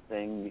money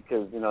thing,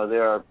 because,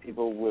 there are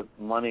people with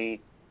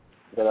money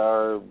that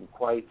are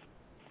quite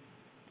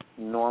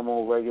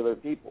normal, regular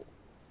people.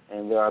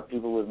 And there are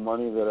people with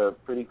money that are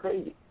pretty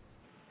crazy.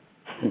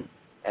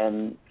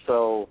 And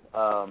so,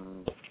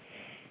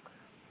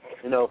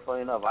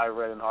 funny enough, I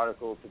read an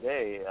article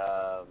today.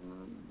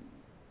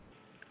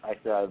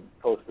 Actually, I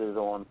posted it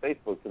on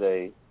Facebook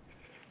today.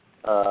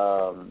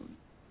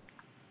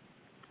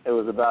 It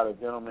was about a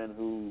gentleman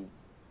who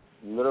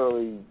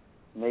literally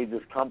made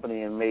this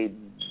company and made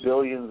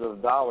billions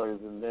of dollars,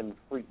 and then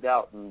freaked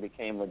out and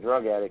became a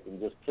drug addict and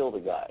just killed a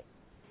guy.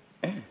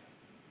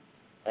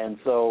 And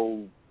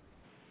so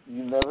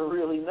you never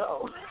really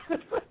know.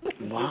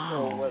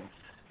 Wow.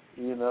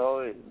 You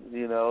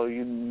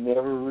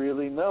never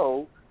really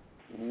know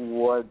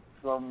what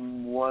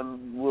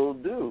someone will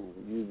do.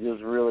 You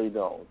just really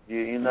don't.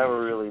 You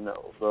never really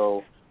know.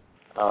 So,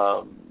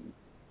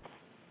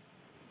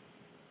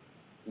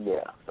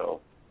 so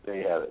there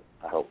you have it.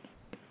 I hope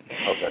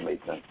that made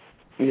sense.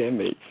 Yeah, it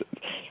made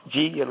sense.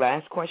 G, your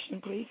last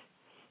question, please.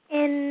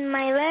 And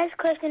my last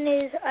question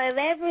is, are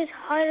rappers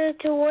harder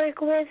to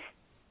work with?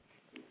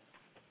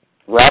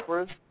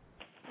 Rappers?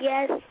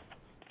 Yes.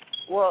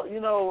 Well,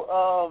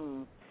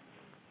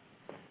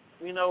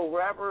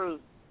 rappers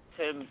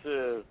tend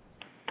to,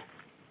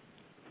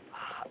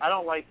 I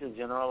don't like to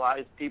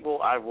generalize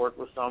people. I've worked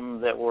with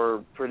some that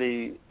were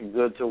pretty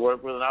good to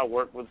work with, and I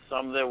worked with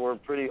some that were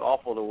pretty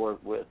awful to work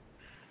with.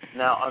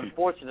 Now,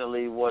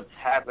 unfortunately, what's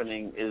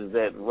happening is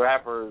that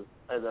rappers,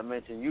 as I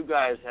mentioned, you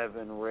guys have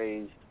been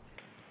raised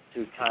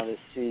to kind of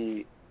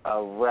see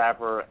a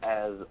rapper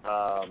as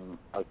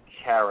a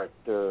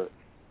character,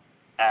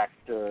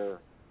 actor,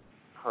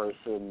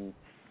 person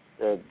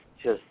that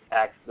just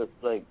acts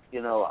like,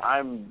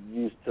 I'm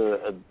used to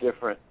a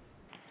different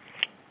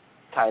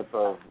type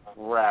of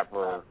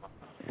rapper.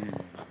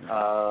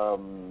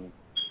 I'm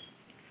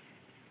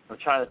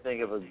trying to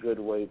think of a good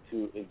way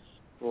to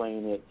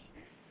explain it.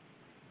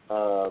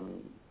 I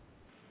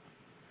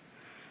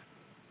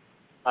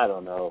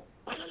don't know.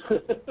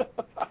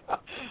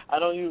 I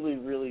don't usually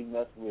really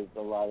mess with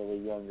a lot of the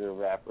younger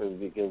rappers,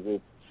 because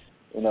it's,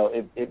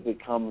 it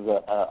becomes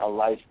a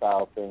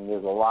lifestyle thing.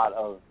 There's a lot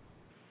of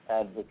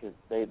advocates.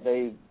 They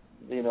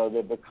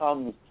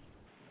becomes.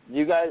 Do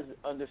you guys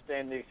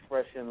understand the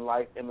expression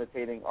 "life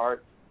imitating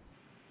art"?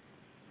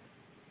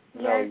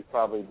 Yes. No, you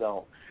probably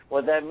don't.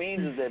 What that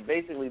means is that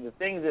basically the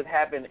things that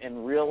happen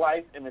in real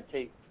life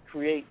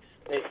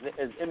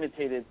is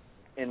imitated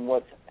in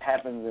what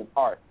happens in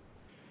art,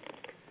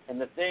 and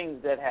the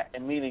things that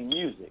meaning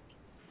music.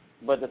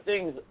 But the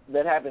things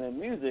that happen in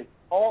music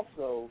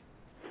also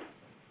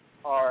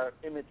are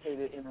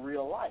imitated in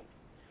real life.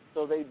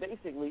 So they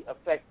basically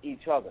affect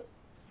each other.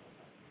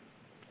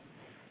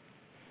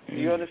 Do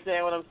you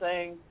understand what I'm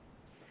saying?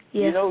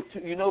 Yeah.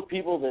 You know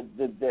people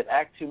that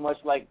act too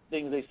much like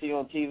things they see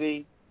on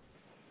TV?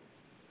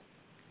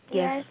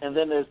 Yes. And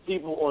then there's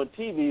people on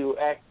TV who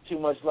act too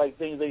much like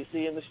things they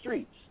see in the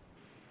streets.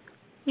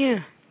 Yeah.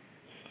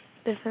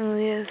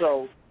 Definitely is.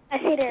 So I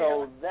see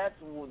that.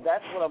 So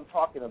that's what I'm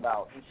talking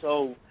about. And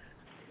so,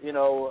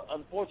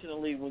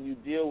 unfortunately, when you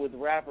deal with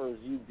rappers,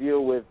 you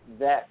deal with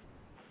that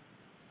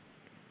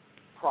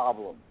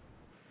problem,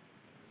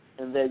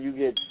 and that you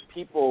get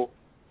people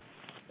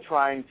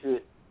trying to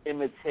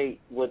imitate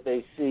what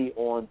they see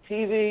on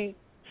TV,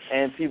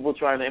 and people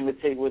trying to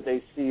imitate what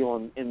they see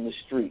in the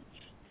streets,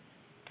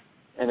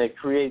 and it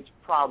creates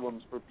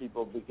problems for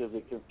people because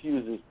it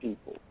confuses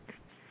people.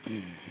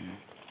 Mm-hmm.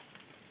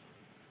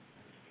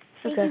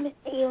 Thank you,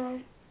 Mr.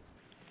 Elam.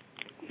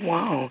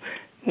 Wow.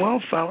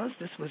 Well, fellas,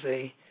 this was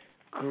a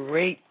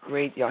great,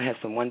 y'all have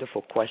some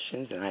wonderful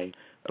questions, and I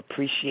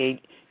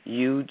appreciate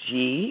you,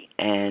 G,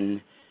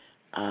 and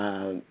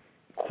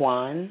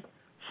Quan,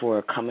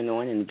 for coming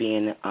on and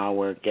being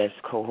our guest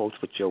co-host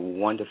with your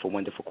wonderful,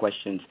 wonderful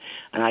questions.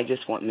 And I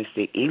just want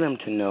Mr. Elam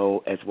to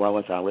know, as well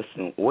as our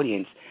listening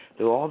audience,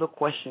 that all the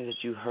questions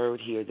that you heard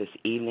here this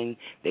evening,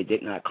 they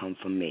did not come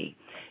from me.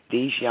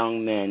 These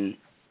young men,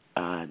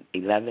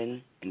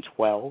 11 and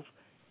 12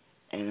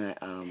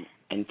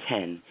 and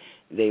 10,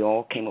 they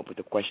all came up with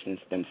the questions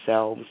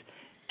themselves,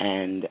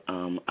 and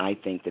I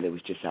think that it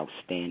was just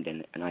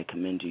outstanding, and I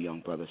commend you,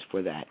 young brothers,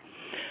 for that.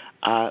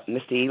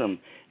 Mr. Elam,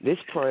 this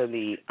part of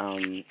the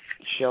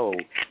show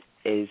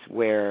is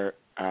where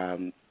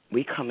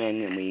we come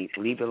in and we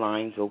leave the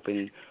lines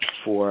open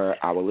for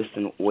our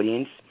listening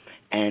audience.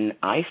 And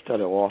I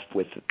started off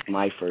with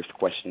my first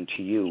question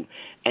to you.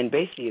 And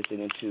basically it's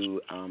into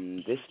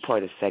this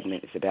part of the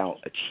segment is about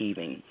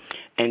achieving.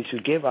 And to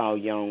give our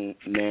young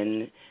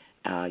men,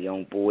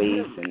 young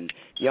boys, and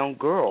young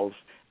girls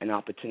an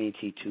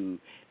opportunity to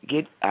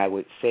get, I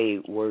would say,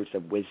 words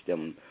of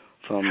wisdom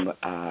from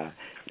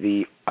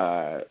the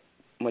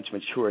much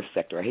mature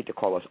sector. I hate to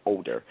call us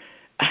older.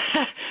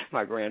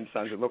 My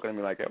grandsons are looking at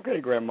me like,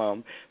 okay,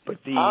 grandmom, but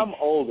I'm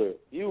older.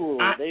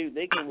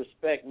 They can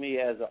respect me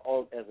as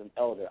an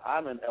elder.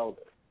 I'm an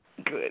elder.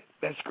 Good,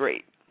 that's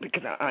great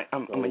because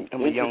I'm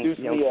a young introduce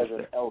me sister. as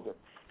an elder.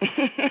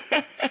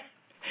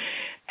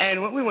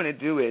 And what we want to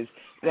do is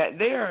that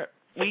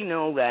we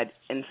know that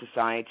in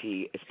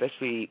society,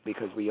 especially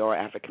because we are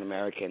African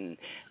American,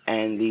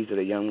 and these are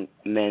the young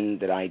men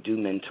that I do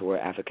mentor,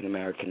 African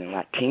American and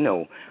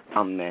Latino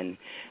men,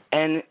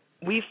 and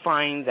we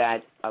find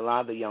that a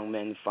lot of the young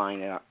men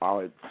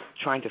are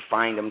trying to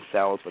find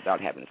themselves without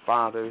having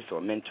fathers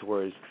or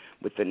mentors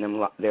within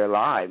their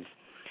lives,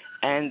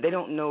 and they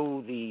don't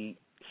know the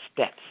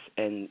steps.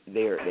 And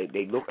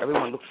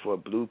everyone looks for a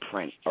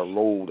blueprint, a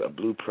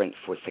blueprint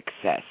for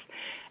success.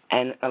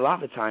 And a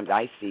lot of the times,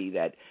 I see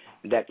that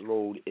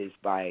road is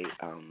by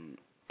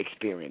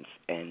experience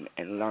and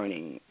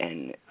learning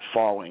and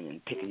falling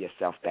and picking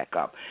yourself back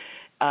up.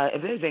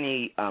 If there's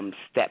any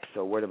steps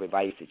or word of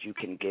advice that you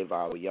can give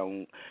our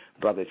young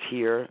brothers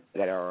here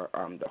that are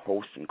the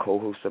hosts and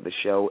co-hosts of the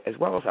show, as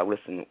well as our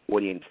listening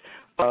audience,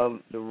 of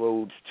the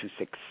roads to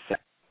success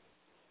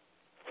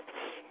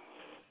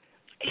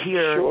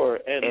here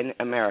in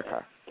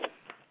America.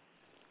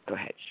 Go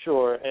ahead.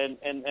 Sure,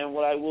 and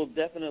what I will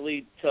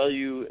definitely tell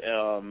you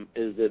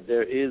is that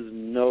there is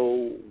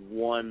no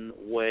one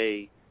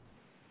way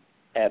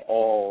at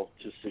all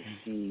to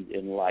succeed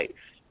in life.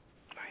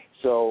 Right.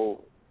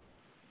 So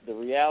the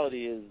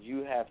reality is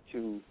you have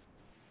to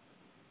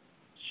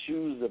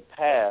choose a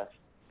path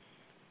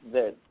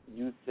that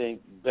you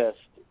think best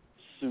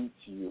suits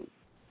you.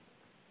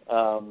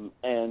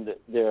 And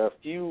there are a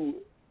few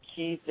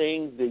key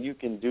things that you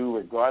can do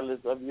regardless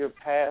of your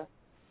path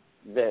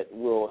that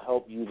will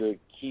help you to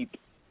keep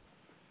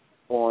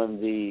on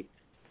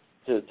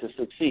to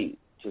succeed,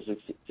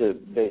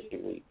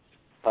 basically.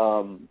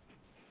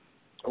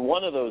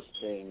 One of those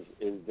things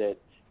is that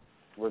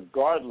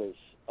regardless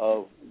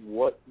of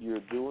what you're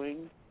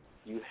doing,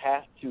 you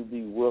have to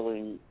be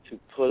willing to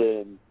put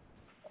in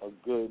a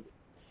good,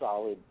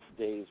 solid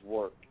day's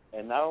work.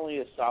 And not only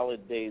a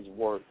solid day's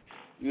work,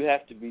 you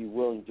have to be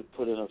willing to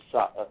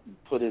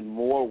put in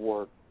more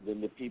work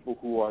than the people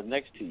who are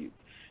next to you,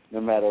 no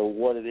matter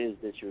what it is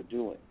that you're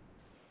doing.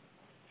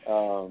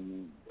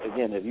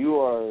 Again, if you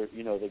are,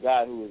 the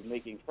guy who is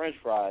making French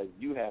fries,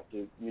 you have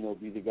to,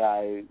 be the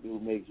guy who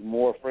makes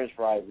more French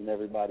fries than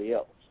everybody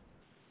else.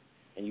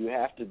 And you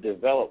have to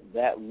develop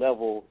that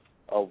level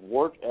of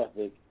work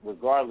ethic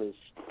regardless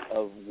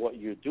of what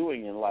you're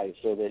doing in life,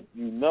 so that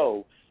you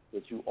know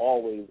that you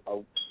always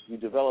you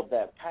develop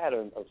that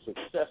pattern of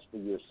success for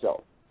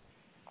yourself,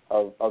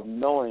 of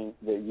knowing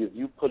that if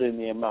you put in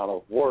the amount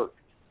of work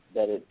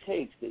that it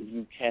takes, that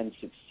you can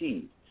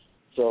succeed.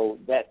 So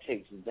that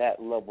takes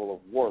that level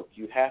of work.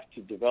 You have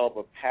to develop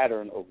a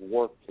pattern of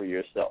work for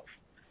yourself.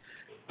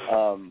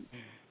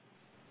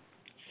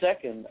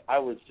 Second, I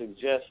would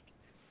suggest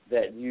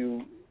that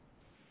you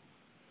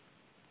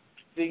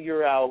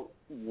figure out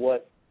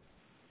what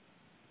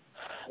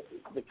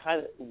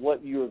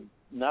you're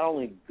not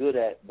only good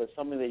at, but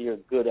something that you're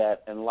good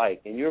at and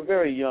like. And you're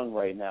very young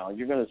right now.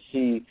 You're going to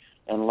see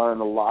and learn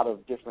a lot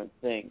of different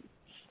things.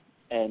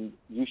 And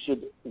you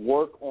should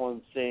work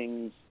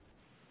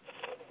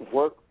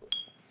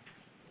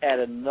at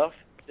enough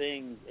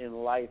things in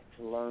life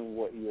to learn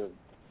what you're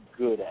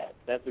good at.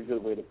 That's a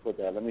good way to put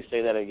that. Let me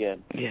say that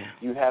again. Yeah.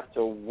 You have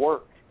to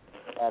work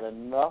at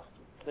enough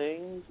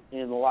things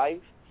in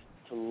life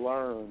to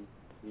learn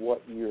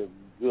what you're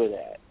good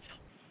at.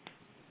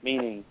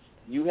 Meaning,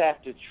 you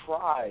have to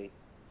try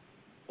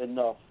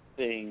enough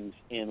things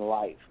in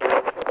life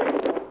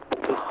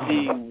to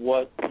see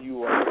what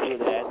you are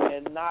good at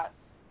and not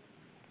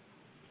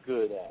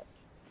good at.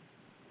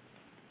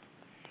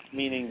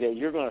 Meaning that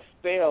you're going to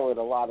fail at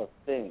a lot of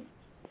things.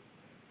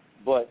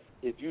 But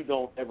if you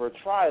don't ever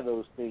try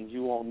those things,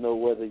 you won't know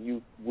whether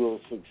you will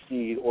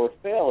succeed or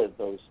fail at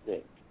those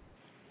things.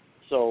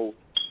 So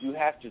you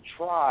have to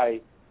try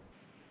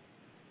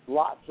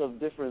lots of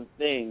different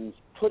things,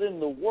 put in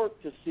the work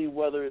to see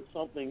whether it's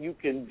something you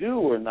can do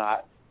or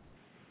not,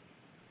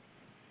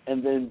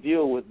 and then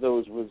deal with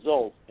those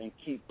results and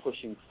keep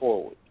pushing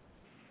forward.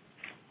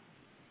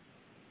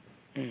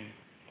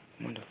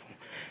 Wonderful.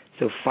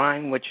 So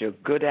find what you're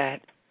good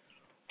at,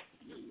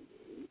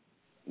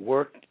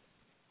 work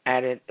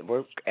at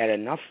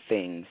enough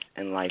things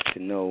in life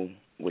to know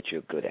what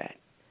you're good at.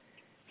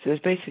 So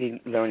it's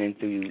basically learning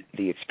through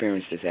the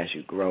experiences as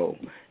you grow.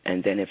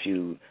 And then if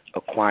you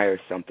acquire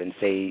something,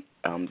 say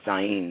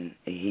Zain,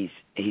 he's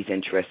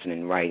interested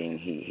in writing.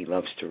 He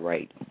loves to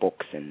write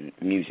books and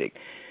music.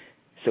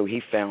 So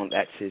he found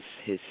that's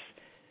his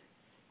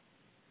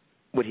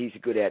what he's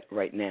good at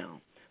right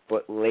now.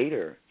 But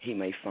later he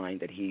may find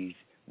that he's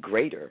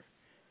greater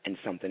in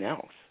something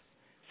else.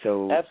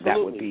 So Absolutely. That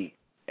would be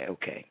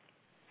okay.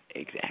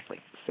 Exactly.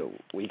 So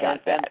we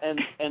got that.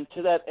 And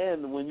to that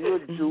end, when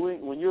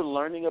you're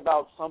learning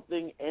about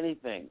something,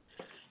 anything,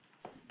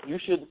 you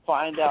should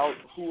find out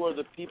who are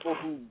the people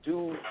who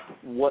do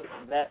what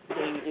that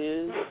thing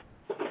is.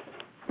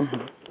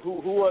 Mm-hmm.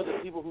 Who are the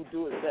people who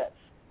do it best?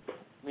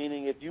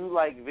 Meaning, if you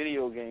like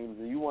video games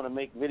and you want to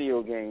make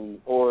video games,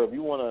 or if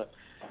you want to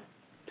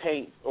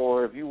paint,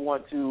 or if you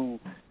want to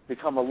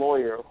become a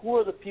lawyer, who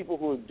are the people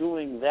who are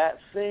doing that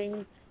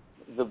thing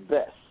the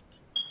best?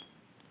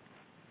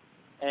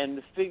 And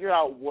to figure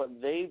out what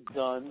they've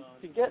done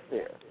to get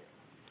there.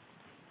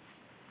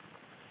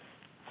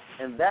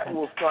 And that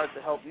will start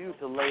to help you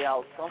to lay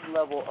out some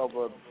level of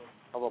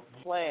a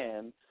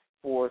plan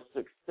for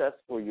success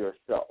for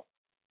yourself.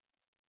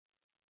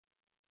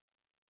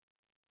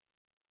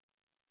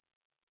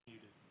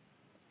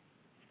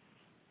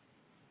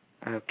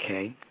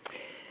 Okay.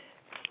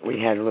 We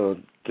had a little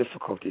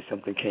difficulty.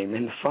 Something came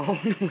in the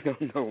phone. We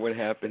don't know what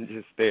happened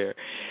just there.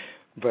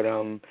 But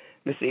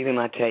Mr. Elam,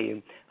 I tell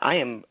you,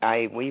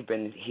 we've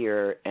been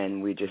here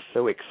and we're just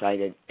so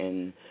excited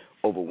and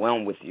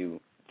overwhelmed with you.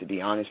 To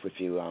be honest with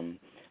you,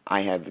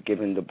 I have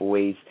given the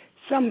boys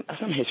some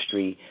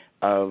history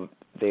of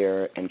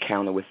their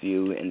encounter with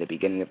you in the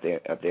beginning of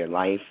their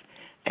life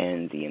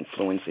and the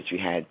influence that you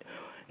had,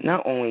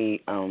 not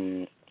only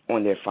on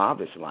their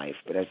father's life,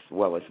 but as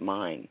well as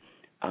mine.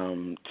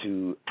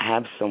 To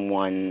have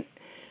someone,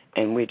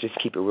 and we just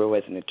keep it real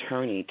as an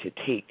attorney, to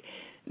take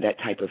that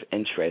type of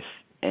interest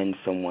in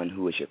someone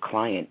who is your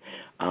client.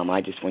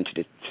 I just want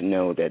you to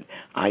know that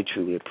I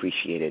truly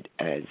appreciate it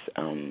as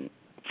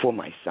for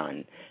my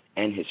son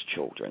and his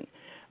children.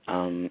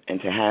 And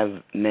to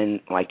have men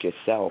like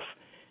yourself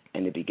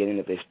in the beginning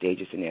of their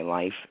stages in their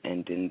life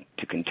and then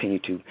to continue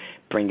to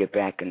bring it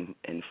back in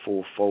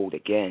full fold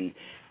again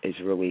is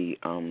really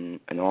an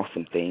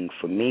awesome thing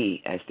for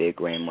me as their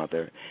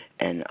grandmother.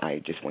 And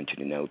I just want you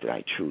to know that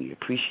I truly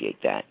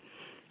appreciate that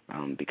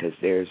because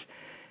there's,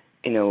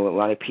 a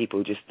lot of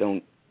people just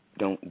don't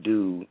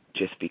do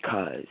just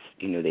because.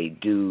 They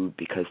do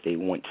because they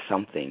want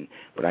something.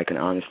 But I can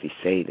honestly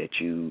say that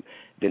you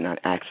did not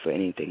ask for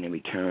anything in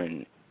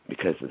return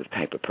because of the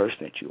type of person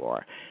that you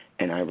are,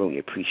 and I really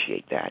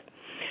appreciate that.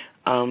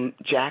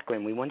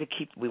 Jacqueline, we want to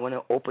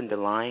open the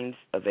lines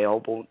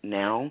available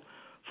now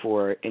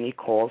for any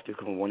calls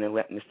because we want to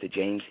let Mr.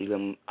 James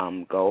Elam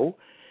go,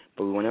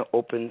 but we want to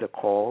open the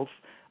calls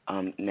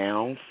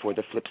now for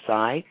the flip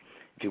side.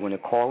 If you want to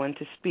call in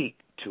to speak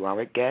to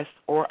our guest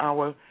or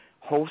our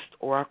host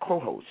or our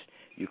co-host,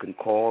 you can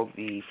call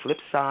the flip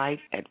side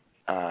at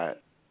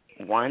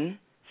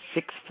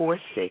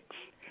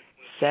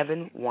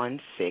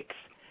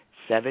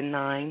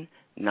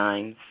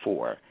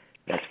 1-646-716-7994.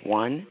 That's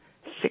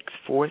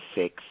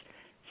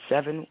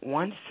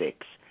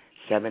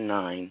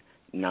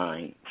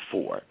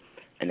 1-646-716-7994.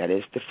 And that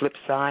is the flip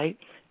side,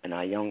 and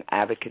our young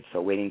advocates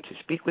are waiting to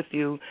speak with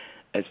you,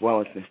 as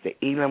well as Mr.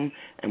 Elam.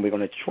 And we're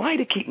going to try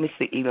to keep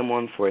Mr. Elam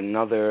on for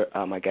another,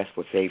 I guess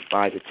we'll say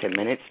 5 to 10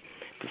 minutes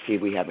to see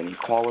if we have any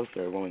callers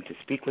that are willing to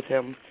speak with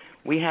him.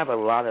 We have a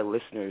lot of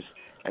listeners,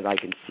 as I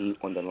can see,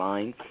 on the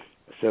line.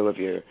 So if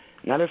you're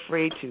not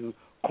afraid to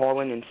call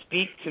in and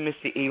speak to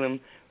Mr. Elam,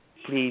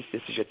 please,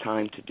 this is your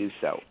time to do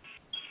so.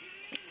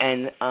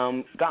 And,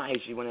 guys,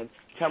 you want to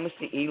tell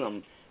Mr.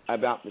 Elam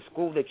about the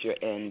school that you're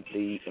in,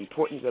 the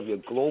importance of your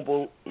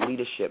global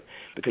leadership,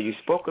 because you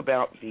spoke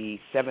about the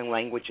 7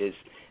 languages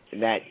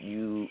that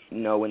you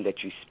know and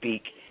that you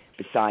speak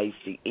besides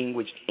the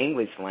English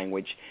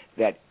language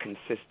that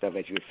consists of,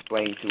 as you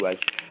explained to us,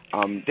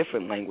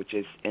 different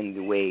languages in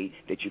the way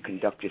that you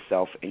conduct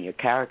yourself and your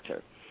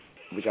character,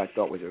 which I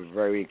thought was a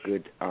very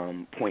good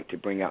point to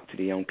bring out to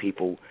the young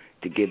people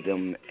to give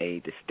them a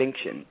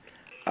distinction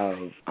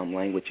of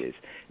languages.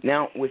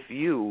 Now, with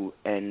you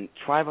and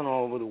traveling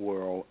all over the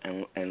world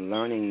and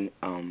learning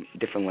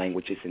different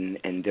languages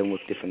and dealing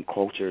with different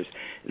cultures,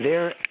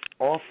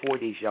 all 4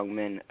 of these young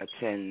men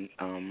attend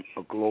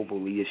a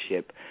global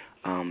leadership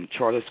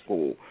charter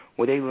school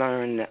where they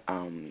learn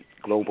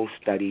global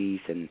studies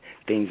and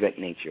things of that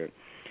nature.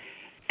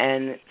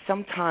 And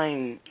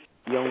sometimes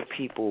young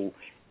people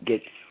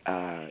get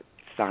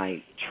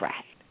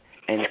sidetracked.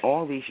 And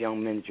all these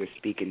young men that you're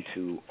speaking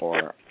to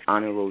are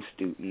honor roll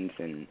students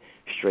and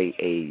straight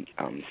A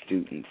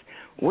students.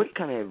 What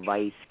kind of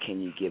advice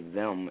can you give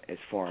them as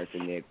far as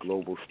in their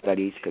global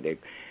studies? Because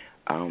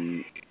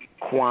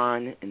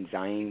Quan and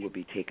Zain will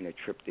be taking a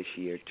trip this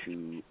year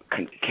to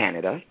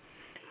Canada,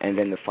 and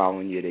then the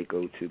following year they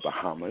go to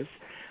Bahamas.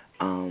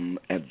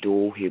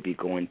 Abdul, he'll be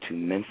going to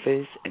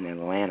Memphis and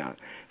Atlanta.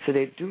 So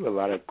they do a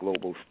lot of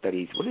global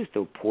studies. What is the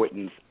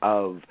importance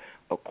of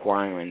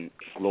acquiring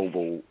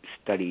global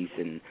studies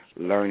and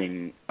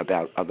learning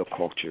about other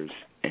cultures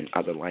and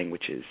other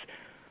languages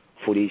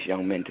for these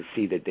young men to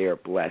see that they are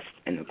blessed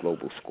in a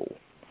global school?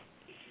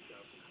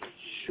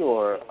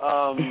 Sure.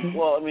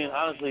 Well, I mean,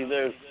 honestly,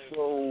 there's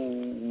so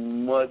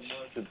much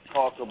to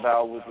talk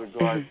about with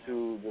regard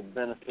to the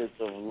benefits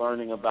of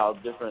learning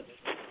about different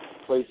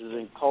places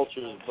and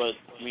cultures, but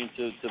I mean,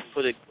 to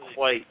put it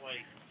quite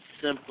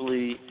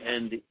simply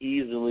and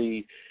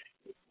easily,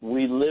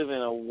 we live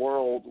in a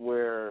world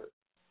where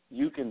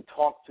you can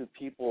talk to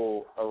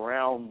people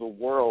around the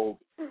world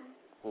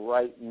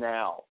right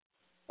now.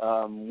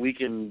 We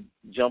can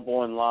jump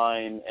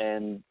online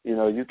and,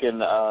 you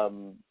can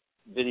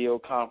video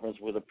conference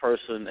with a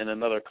person in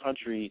another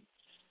country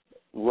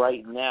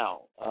right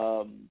now.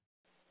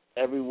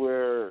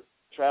 Everywhere,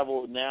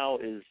 travel now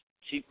is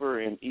cheaper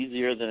and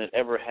easier than it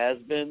ever has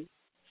been.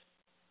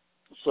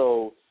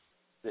 So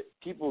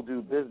people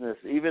do business,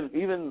 even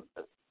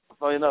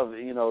funny enough,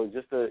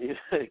 just to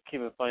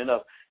keep it funny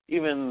enough,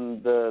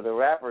 even the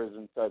rappers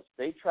and such,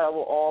 they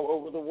travel all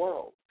over the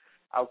world.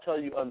 I'll tell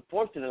you,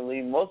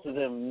 unfortunately, most of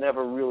them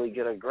never really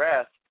get a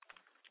grasp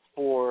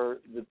for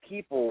the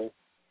people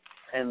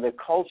and the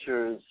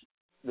cultures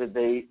that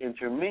they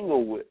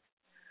intermingle with.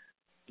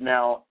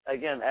 Now,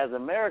 again, as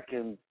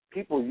Americans,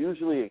 people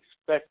usually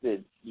expect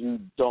that you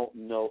don't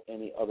know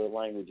any other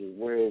languages,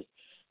 whereas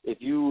if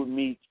you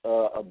meet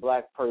a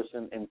black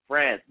person in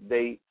France,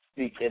 they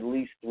speak at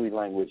least 3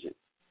 languages.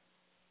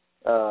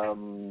 Or,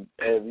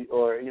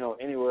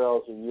 anywhere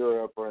else in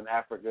Europe or in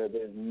Africa,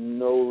 there's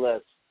no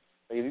less.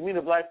 Like if you meet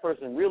a black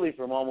person really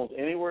from almost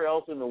anywhere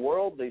else in the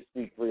world, they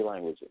speak 3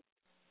 languages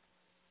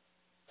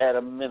at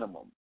a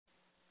minimum.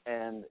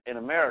 And in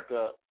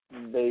America,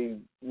 they,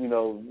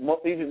 not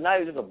even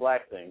just a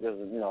black thing, because,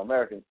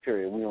 Americans,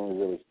 period, we only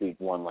really speak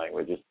 1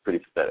 language. It's pretty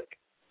pathetic.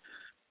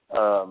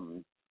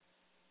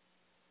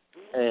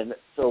 And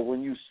so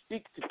when you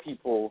speak to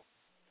people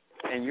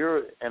and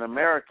you're an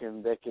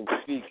American that can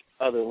speak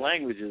other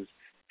languages,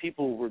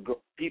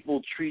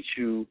 people treat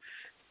you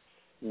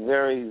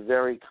very,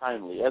 very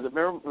kindly.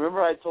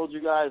 Remember I told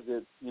you guys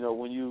that,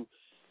 when you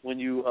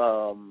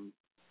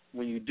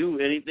do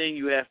anything,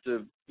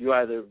 you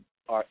either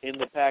are in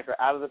the pack or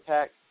out of the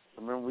pack.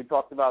 Remember we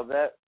talked about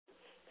that?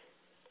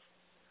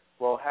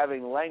 Well,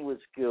 having language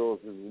skills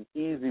is an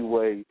easy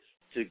way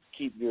to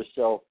keep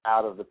yourself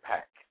out of the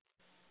pack,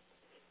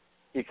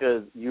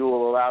 because you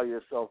will allow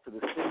yourself to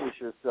distinguish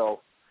yourself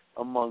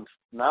amongst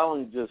not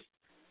only just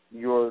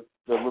the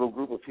little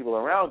group of people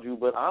around you,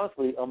 but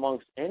honestly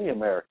amongst any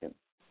American.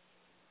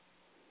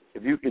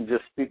 If you can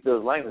just speak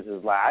those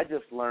languages, like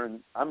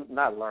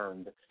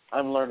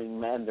I'm learning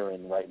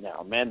Mandarin right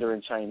now,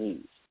 Mandarin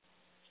Chinese.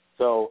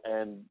 So,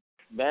 and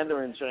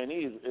Mandarin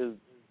Chinese is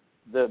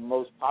the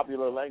most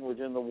popular language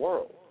in the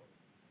world.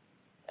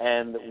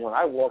 And when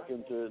I walk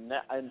into,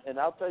 and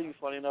I'll tell you,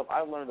 funny enough,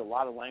 I learned a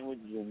lot of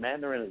languages, and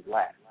Mandarin is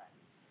last.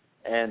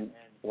 And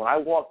when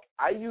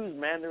I use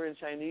Mandarin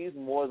Chinese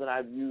more than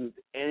I've used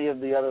any of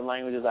the other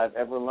languages I've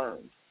ever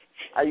learned.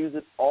 I use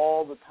it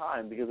all the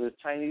time because there's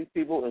Chinese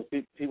people and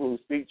people who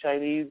speak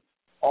Chinese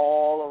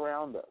all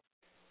around us.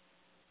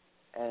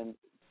 And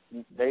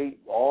they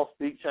all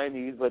speak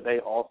Chinese, but they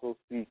also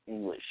speak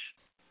English,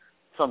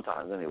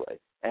 sometimes anyway.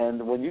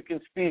 And when you can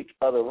speak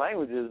other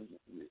languages,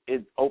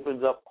 it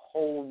opens up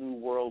whole new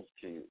worlds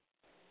to you.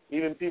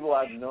 Even people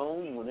I've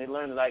known, when they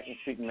learn that I can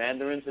speak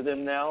Mandarin to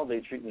them now, they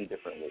treat me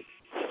differently.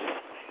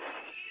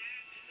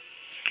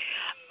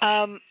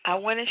 I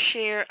want to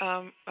share,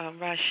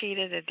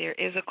 Rashida, that there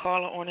is a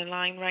caller on the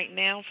line right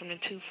now from the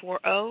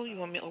 240. You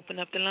want me to open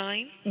up the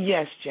line?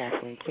 Yes,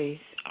 Jacqueline, please.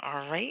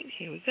 All right,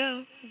 here we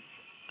go.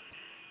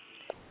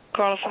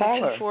 Caller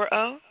from the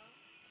 240.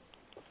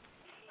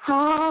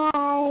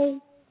 Hi.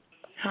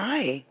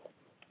 Hi.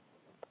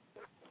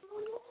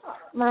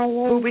 My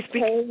name is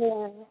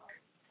Kayla.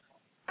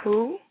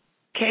 Who?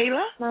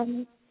 Kayla?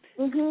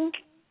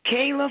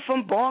 Kayla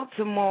from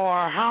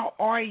Baltimore. How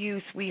are you,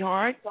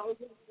 sweetheart?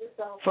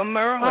 From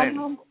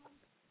Maryland.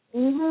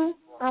 I'm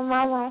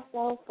on my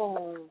cell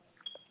phone.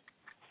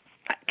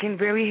 I can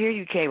barely hear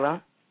you,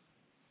 Kayla.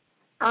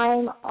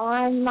 I'm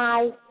on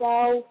my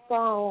cell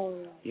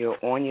phone. You're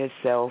on your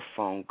cell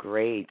phone.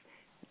 Great.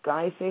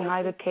 Guys, say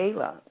hi to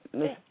Kayla,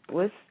 Miss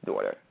Bliss'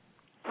 daughter.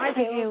 Hi,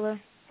 Kayla.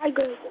 Hi,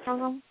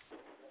 Kayla.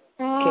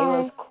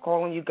 Kayla's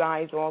calling you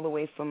guys all the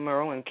way from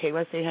Maryland.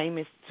 Kayla, say hi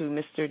to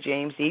Mr.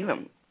 James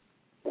Elam.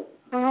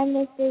 Hi,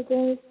 Mr.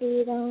 James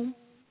Elam.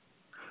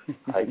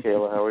 Hi,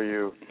 Kayla. How are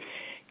you?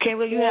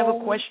 Kayla, you have a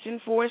question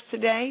for us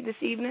today, this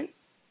evening?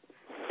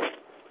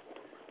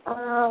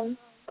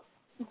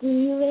 Do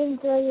you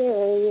enjoy your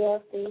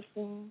radio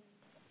station?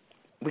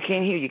 We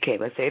can't hear you,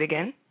 Kayla. Say it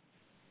again.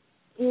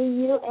 Do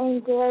you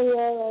enjoy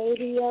your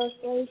radio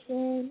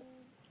station?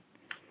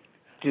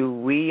 Do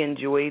we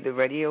enjoy the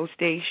radio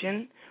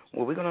station?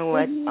 Well, we're gonna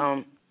let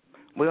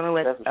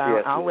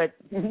I'll let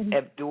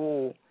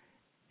Abdul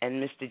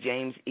and Mr.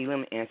 James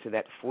Elam answer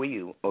that for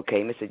you.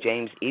 Okay, Mr.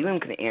 James Elam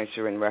can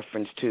answer in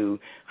reference to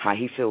how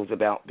he feels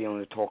about being on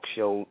the talk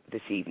show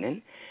this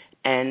evening,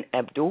 and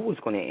Abdul is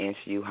going to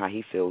answer you how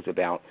he feels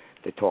about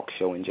the talk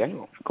show in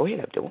general. Go ahead,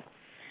 Abdul.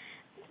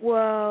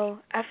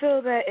 Well, I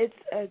feel that it's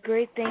a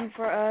great thing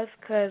for us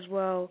because,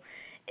 well,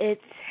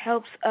 it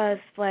helps us,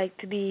 like,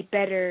 to be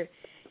better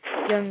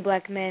young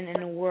black men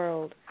in the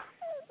world.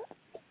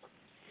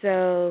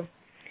 So,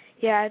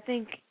 yeah, I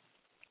think...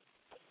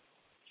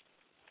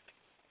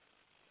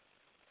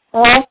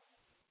 Hello?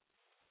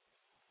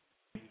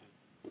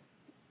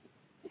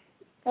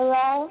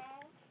 Hello?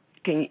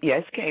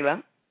 Yes,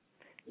 Kayla?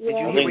 Yeah. Did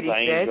you hear what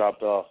he said?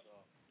 Dropped off.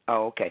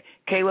 Oh, okay.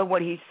 Kayla,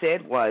 what he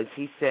said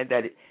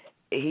that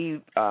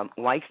he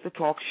likes the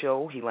talk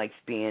show. He likes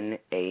being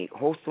a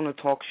host on a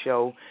talk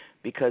show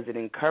because it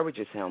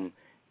encourages him,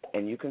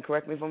 and you can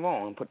correct me if I'm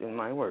wrong, I'm putting in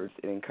my words,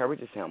 it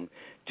encourages him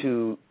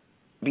to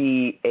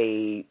be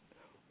a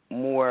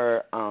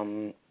more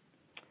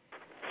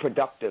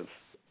productive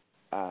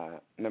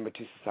member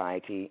to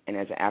society, and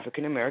as an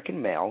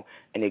African-American male,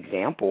 an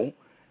example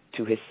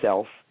to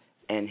himself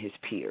and his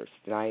peers.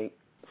 Did I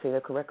say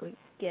that correctly?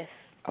 Yes.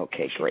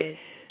 Okay, great.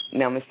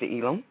 Now, Mr.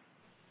 Elam?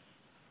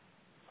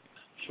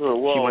 Sure.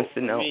 Well, he wants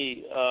to know.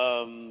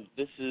 For me,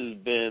 this has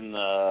been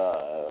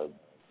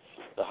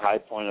the high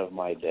point of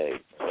my day.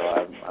 So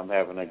I'm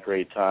having a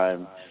great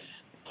time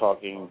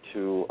talking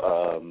to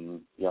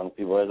young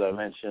people. As I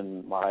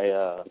mentioned,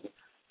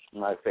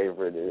 my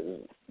favorite is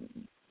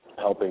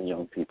helping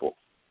young people.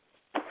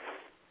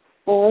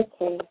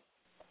 Okay.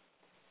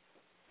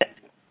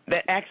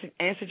 That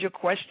answered your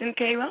question,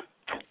 Kayla?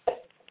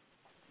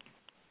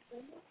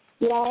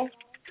 Yes.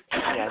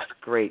 Yes,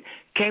 great.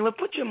 Kayla,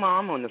 put your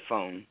mom on the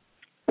phone.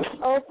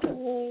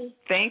 Okay.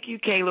 Thank you,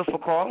 Kayla, for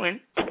calling.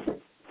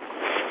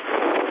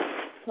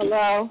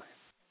 Hello.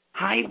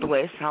 Hi,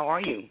 Bliss. How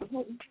are you?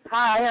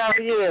 Hi, how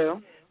are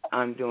you?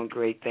 I'm doing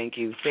great, thank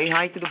you. Say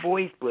hi to the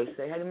boys, Bliss.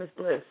 Say hi to Miss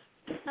Bliss.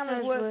 Hi,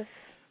 Miss Bliss.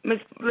 Miss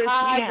Bliss,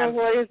 hi,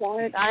 boys.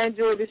 I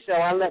enjoyed the show.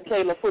 I let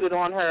Kayla put it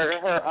on her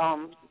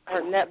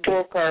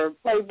netbook, her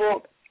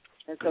playbook,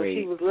 and so great.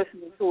 She was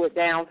listening to it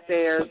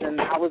downstairs, and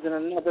I was in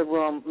another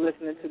room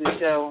listening to the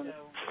show. And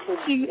so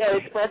she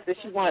expressed that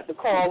she wanted to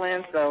call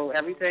in, so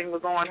everything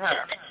was on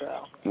her.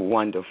 So.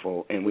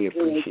 Wonderful, and we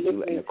appreciate you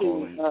letting her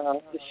call in.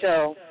 The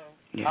show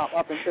yes.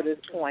 Up until this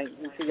point,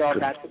 until y'all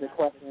got to the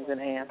questions and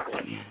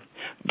answers. Yeah.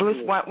 Bliss,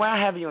 why I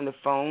have you on the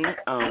phone,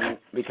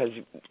 because,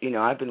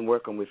 I've been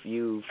working with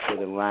you for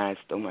the last,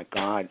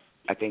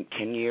 I think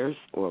 10 years,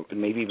 or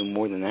maybe even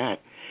more than that.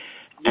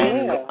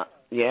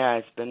 Yeah.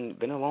 And, it's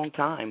been a long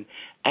time.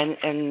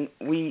 And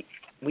we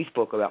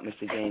spoke about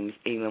Mr. James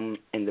Elam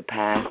in the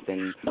past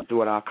and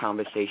throughout our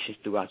conversations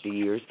throughout the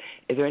years.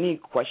 Is there any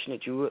question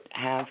that you would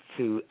have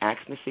to ask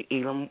Mr.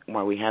 Elam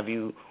while we have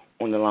you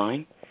on the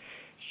line?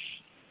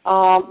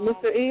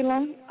 Mr.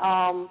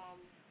 Elam,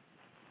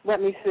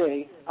 let me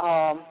see.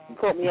 You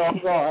caught me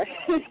off guard.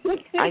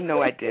 I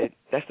know I did.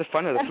 That's the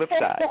fun of the flip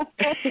side.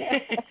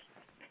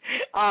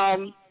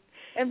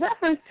 In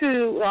reference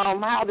to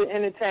how the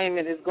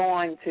entertainment is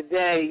going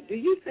today, do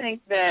you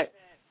think that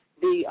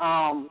the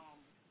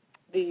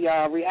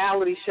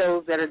reality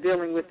shows that are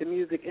dealing with the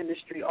music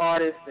industry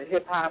artists, the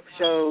hip-hop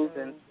shows,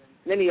 and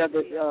many of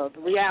the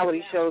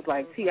reality shows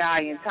like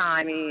T.I. and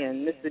Tiny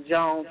and Mr.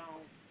 Jones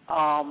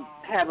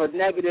have a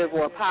negative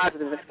or a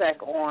positive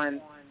effect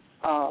on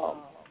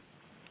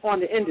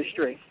the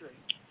industry?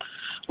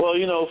 Well,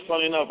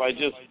 funny enough, I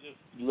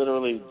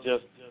literally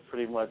just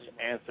pretty much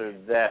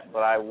answered that, but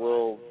I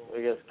will,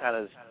 kind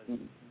of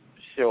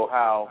show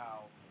how.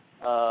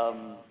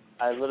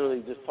 I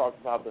literally just talked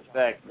about the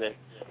fact that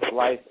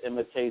life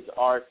imitates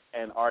art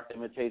and art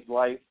imitates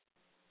life,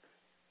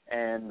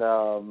 and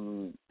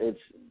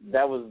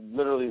that was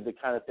literally the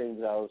kind of thing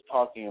that I was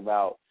talking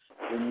about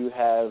when you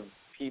have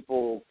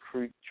people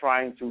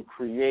trying to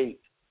create.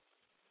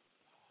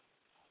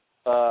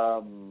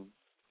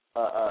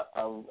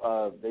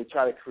 They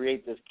try to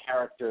create this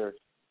character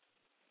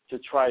to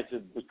try to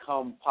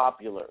become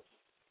popular,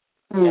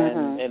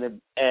 and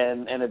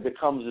it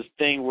becomes this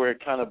thing where it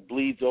kind of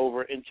bleeds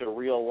over into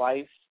real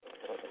life,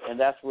 and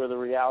that's where the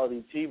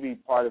reality TV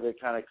part of it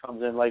kind of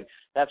comes in. Like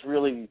that's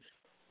really,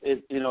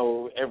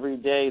 every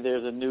day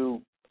there's a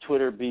new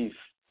Twitter beef,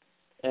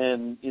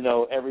 and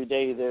every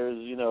day there's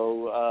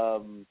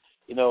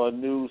a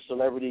new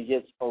celebrity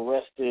gets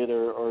arrested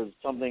or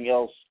something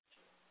else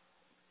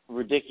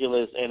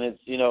ridiculous, and it's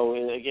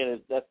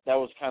that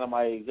was kind of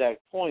my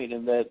exact point,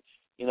 in that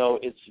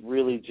it's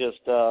really just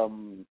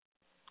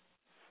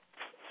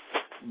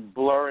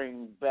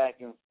blurring back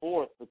and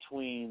forth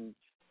between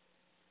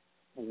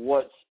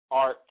what's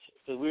art,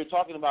 because we were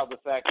talking about the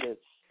fact that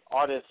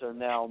artists are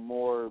now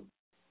more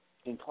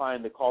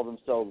inclined to call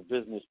themselves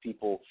business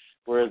people,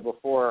 whereas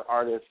before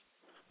artists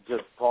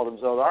just called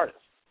themselves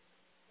artists.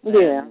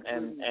 Yeah.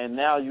 And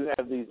now you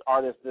have these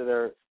artists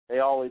that they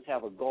always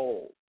have a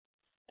goal.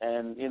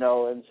 And,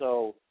 and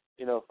so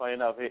funny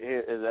enough,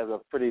 here is as a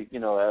pretty,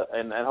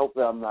 and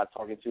hopefully I'm not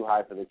talking too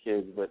high for the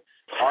kids, but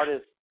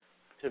artists,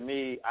 to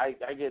me, I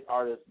get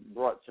artists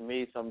brought to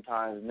me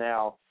sometimes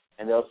now,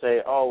 and they'll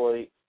say, oh, well,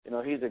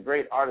 he's a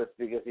great artist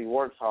because he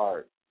works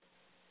hard.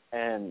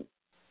 And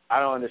I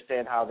don't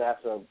understand how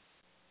that's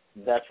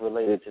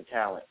related to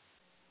talent.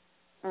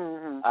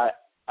 Mm-hmm.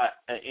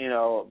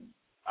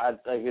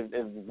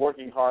 If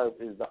working hard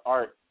is the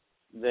art,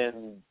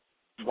 then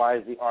why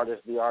is the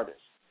artist the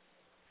artist?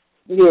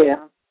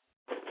 Yeah.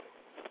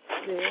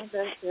 Yeah,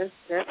 that's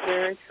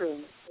very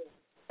true.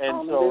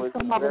 And so it's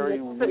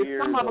very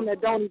weird. Some of them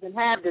that don't even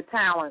have the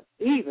talent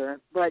either,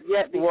 but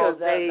yet because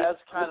they're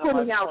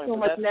putting out so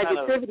much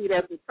negativity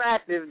that's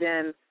attractive,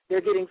 then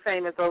they're getting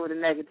famous over the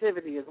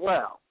negativity as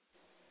well.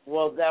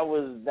 Well,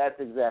 that's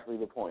exactly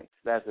the point.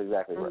 That's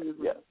exactly right.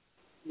 Mm-hmm. Yes.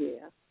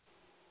 Yeah.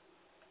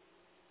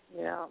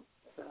 Yeah.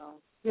 So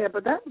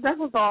but that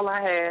was all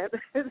I had.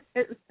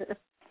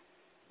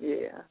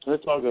 Yeah.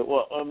 That's all good.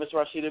 Well, Ms.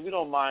 Rashida, if you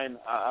don't mind,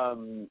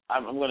 I'm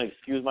going to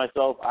excuse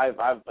myself. I've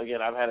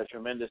had a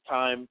tremendous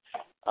time.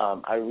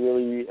 I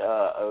really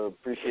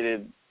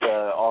appreciated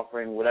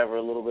offering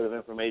whatever little bit of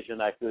information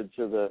I could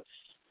to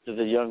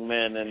the young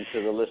men and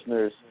to the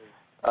listeners.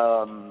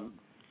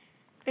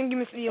 Thank you,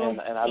 Mr. Elam.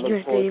 And I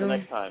look forward to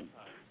next time.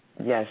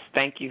 Yes,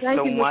 thank you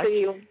so much. Thank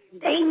you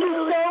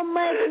so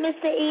much,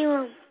 Mr.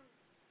 Elam.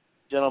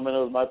 Gentlemen, it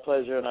was my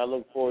pleasure, and I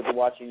look forward to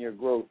watching your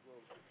growth.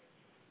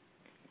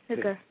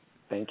 Okay.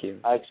 Thank you.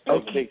 I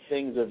expect big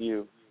things of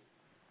you.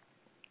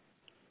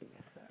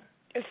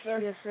 Yes, sir.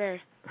 Yes, sir.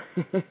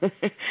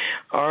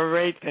 All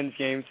right, then,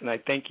 James, and I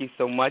thank you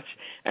so much.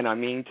 And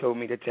Amin told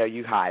me to tell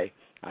you hi.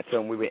 I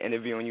told him we were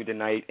interviewing you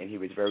tonight, and he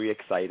was very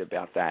excited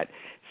about that.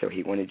 So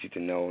he wanted you to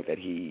know that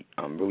he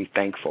really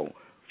thankful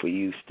for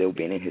you still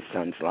being in his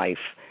son's life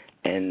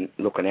and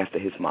looking after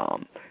his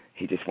mom.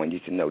 He just wanted you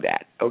to know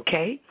that,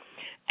 okay?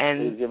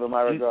 And please give him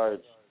my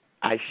regards.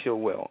 I sure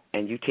will.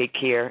 And you take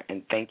care,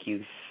 and thank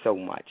you so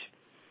much.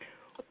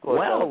 Of course,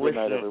 well, good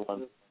night,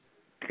 everyone.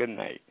 Good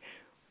night.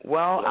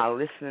 Well, our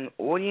listening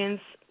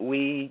audience,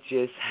 we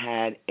just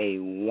had a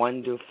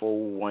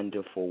wonderful,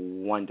 wonderful,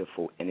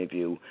 wonderful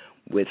interview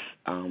with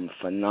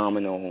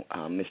phenomenal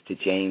Mr.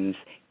 James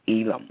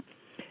Elam.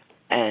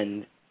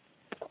 And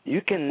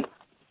you can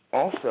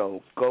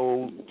also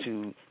go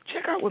to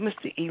check out what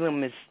Mr.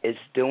 Elam is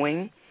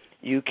doing.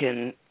 You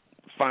can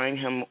find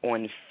him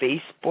on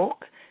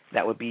Facebook.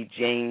 That would be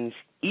James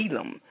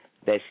Elam.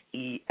 That's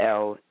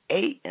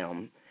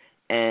ELAM.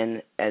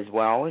 And as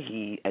well,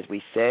 as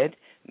we said,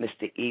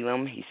 Mr.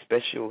 Elam, his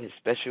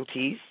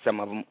specialties, some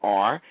of them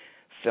are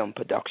film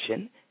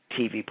production,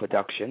 TV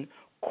production,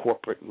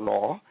 corporate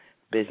law,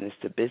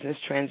 business-to-business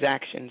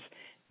transactions,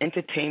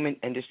 entertainment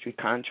industry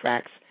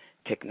contracts,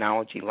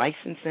 technology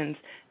licensings,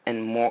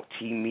 and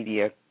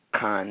multimedia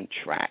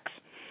contracts.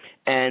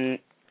 And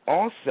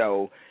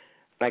also,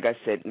 like I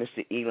said,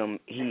 Mr. Elam,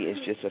 he is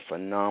just a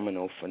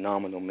phenomenal,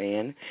 phenomenal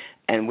man.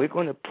 And we're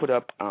going to put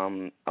up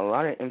a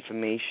lot of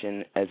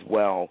information as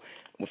well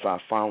with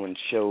our following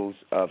shows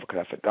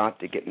because I forgot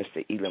to get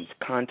Mr. Elam's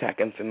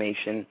contact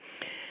information.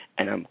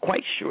 And I'm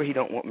quite sure he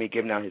don't want me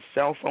giving out his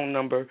cell phone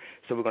number,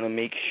 so we're going to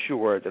make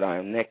sure that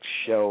our next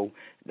show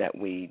that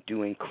we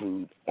do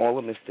include all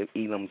of Mr.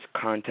 Elam's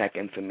contact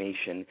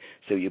information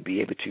so you'll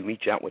be able to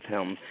reach out with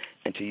him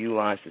and to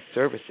utilize the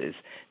services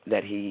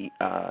that he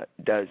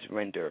does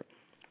render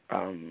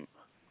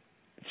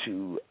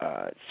to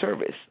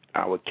service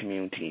our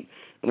community.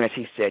 And as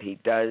he said, he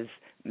does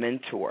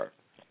mentor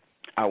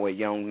our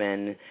young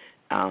men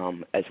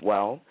as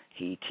well.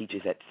 He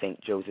teaches at St.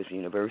 Joseph's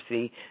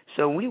University.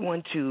 So we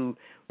want to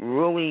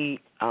really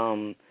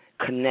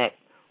connect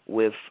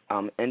with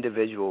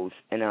individuals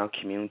in our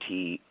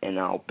community, in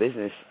our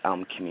business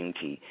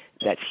community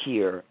that's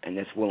here and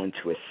that's willing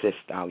to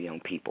assist our young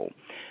people.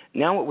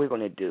 Now what we're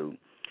going to do,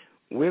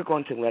 we're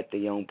going to let the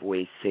young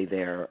boys say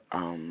their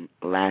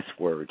last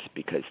words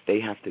because they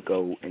have to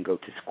go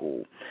to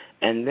school.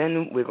 And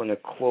then we're going to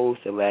close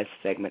the last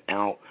segment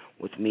out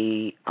with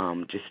me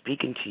just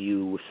speaking to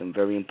you with some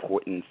very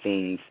important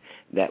things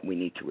that we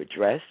need to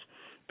address.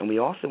 And we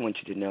also want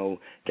you to know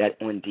that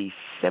on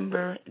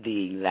December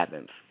the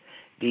 11th,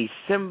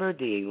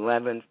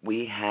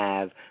 we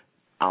have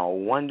our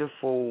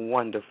wonderful,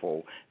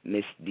 wonderful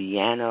Miss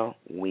Deanna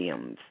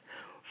Williams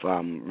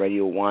from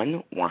Radio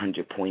 1,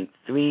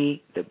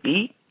 100.3, The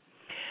Beat,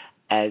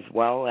 as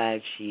well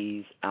as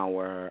she's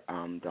our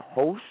the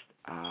host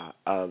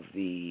of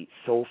the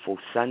Soulful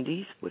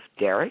Sundays with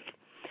Derek.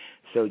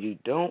 So you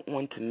don't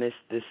want to miss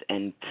this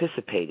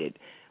anticipated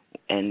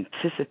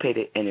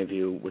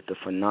interview with the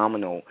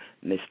phenomenal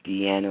Miss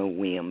Deanna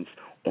Williams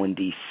on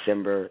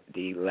December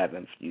the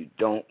 11th. You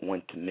don't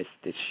want to miss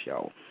this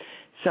show.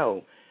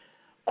 So,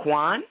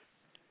 Quan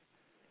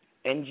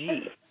and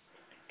G,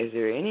 is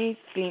there any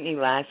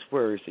last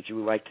words that you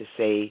would like to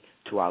say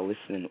to our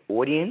listening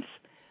audience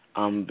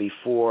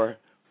before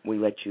we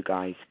let you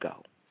guys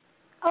go?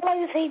 I'd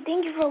like to say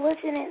thank you for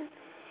listening,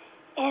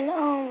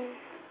 and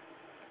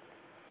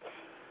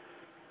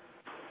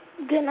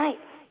good night.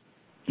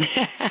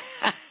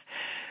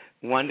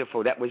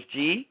 Wonderful. That was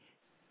G?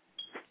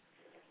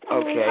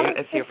 Okay,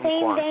 let's hear from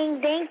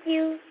Quan. Thank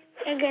you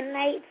and good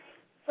night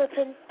for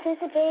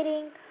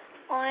participating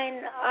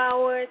on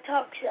our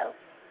talk show.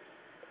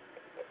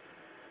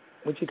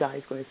 What you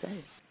guys going to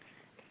say?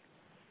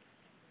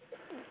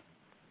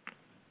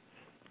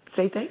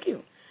 Say thank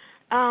you.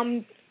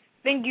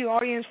 Thank you,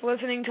 audience, for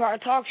listening to our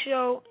talk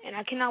show, and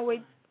I cannot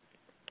wait.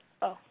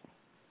 Oh.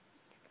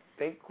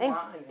 Thank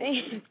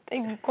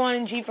you, Quan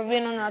and G, for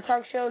being on our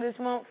talk show this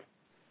month.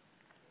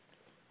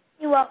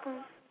 You're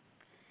welcome.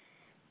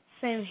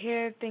 Same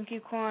here. Thank you,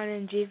 Quan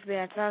and G, for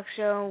our talk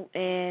show,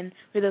 and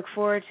we look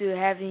forward to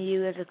having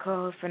you as a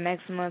co-host for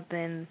next month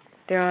and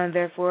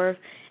thereafter.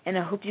 And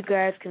I hope you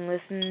guys can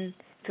listen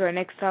to our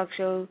next talk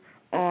show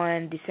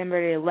on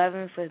December the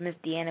 11th with Miss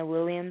Deanna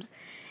Williams.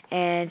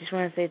 And just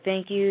want to say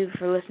thank you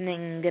for listening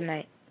and good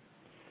night.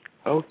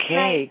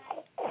 Okay,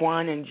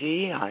 Quan and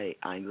G, I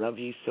love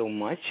you so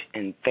much,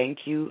 and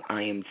thank you.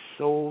 I am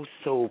so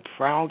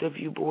proud of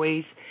you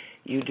boys.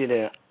 You did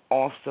an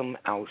awesome,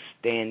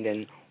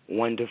 outstanding,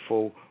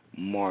 wonderful,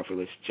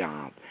 marvelous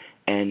job.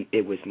 And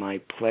it was my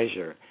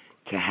pleasure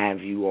to have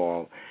you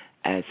all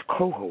as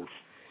co-hosts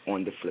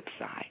on the flip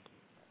side.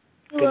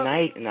 Good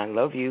night, and I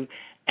love you.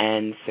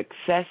 And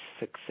success.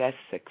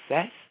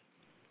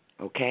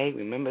 Okay?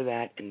 Remember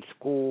that in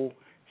school,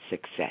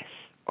 success.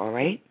 All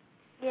right?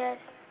 Yes.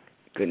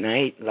 Good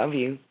night. Love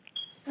you.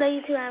 Love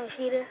you too,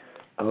 Rashida.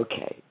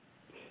 Okay.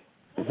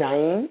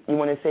 Zain, you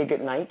want to say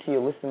good night to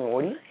your listening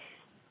audience?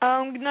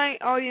 Good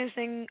night, audience,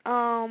 and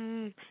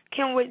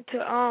can't wait to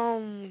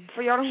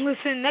for y'all to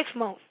listen next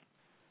month.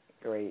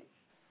 Great.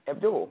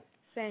 Abdul.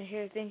 Same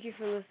here. Thank you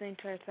for listening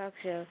to our talk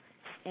show,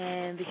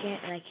 and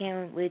I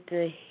can't wait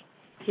to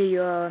hear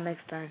you all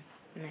next time.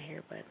 I'm not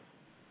here, but.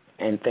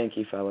 And thank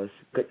you, fellas.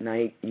 Good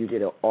night. You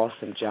did an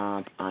awesome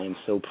job. I am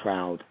so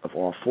proud of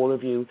all four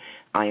of you.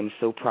 I am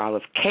so proud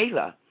of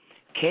Kayla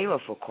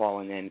for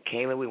calling in.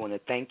 Kayla, we want to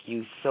thank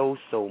you so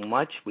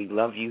much. We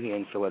love you here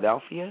in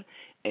Philadelphia,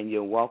 and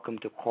you're welcome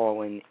to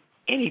call in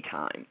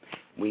anytime.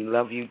 We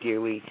love you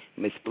dearly.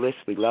 Miss Bliss,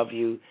 we love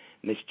you.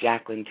 Miss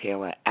Jacqueline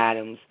Taylor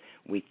Adams,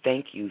 we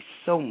thank you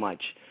so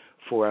much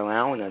for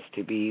allowing us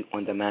to be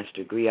on the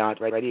Master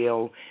Griot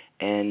Radio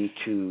and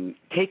to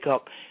take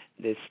up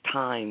this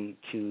time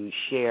to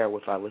share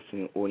with our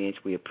listening audience.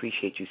 We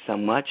appreciate you so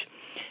much.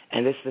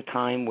 And this is the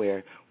time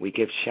where we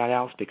give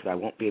shout-outs because I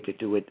won't be able to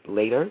do it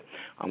later.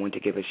 I want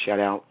to give a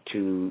shout-out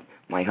to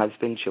my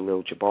husband,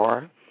 Rashida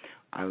Jabbar.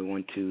 I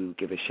want to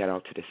give a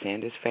shout-out to the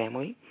Sanders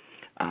family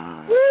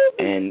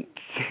and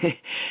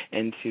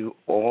to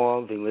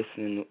all the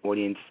listening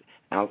audience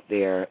out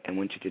there. I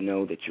want you to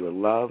know that you are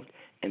loved,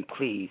 and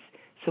please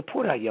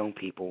support our young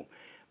people.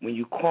 When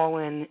you call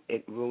in,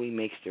 it really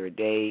makes their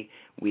day.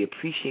 We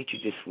appreciate you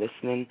just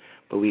listening,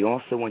 but we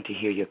also want to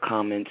hear your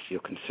comments,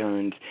 your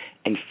concerns,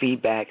 and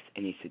feedbacks,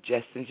 any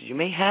suggestions you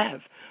may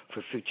have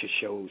for future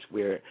shows.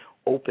 We're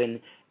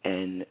open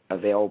and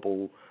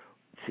available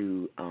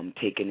to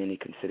take in any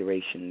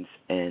considerations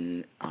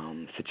and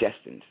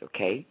suggestions,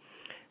 okay?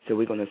 So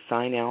we're going to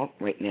sign out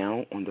right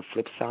now on the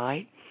flip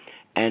side,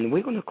 and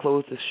we're going to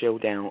close the show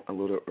down a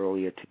little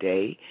earlier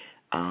today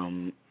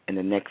in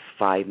the next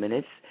 5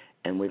 minutes,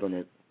 and we're going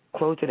to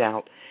close it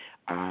out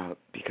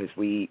because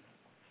we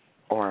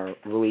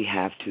really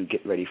have to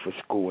get ready for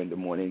school in the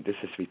morning. This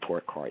is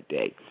report card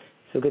day.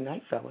 So good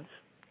night, fellas.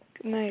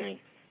 Good night.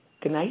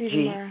 Good night,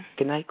 G.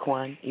 Good night,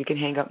 Quan. You can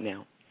hang up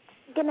now.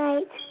 Good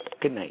night.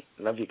 Good night.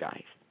 Love you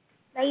guys.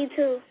 Love you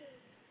too.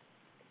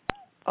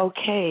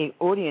 Okay,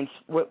 audience,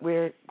 what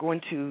we're going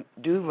to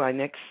do by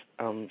next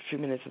few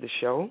minutes of the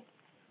show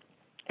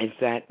is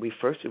that we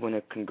want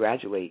to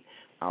congratulate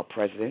our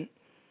president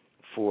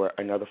for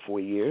another 4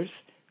 years.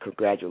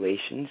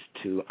 Congratulations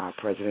to our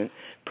President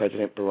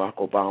Barack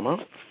Obama,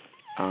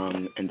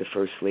 and the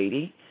First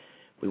Lady.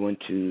 We want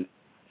to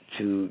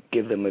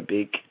give them a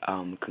big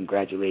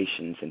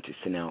congratulations and to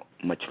send out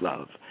much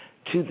love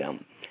to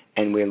them.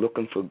 And we're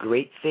looking for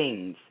great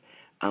things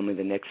in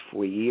the next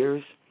 4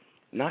 years,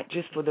 not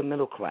just for the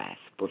middle class,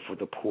 but for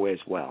the poor as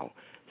well.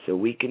 So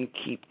we can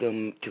keep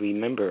them to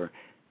remember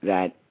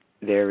that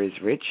there is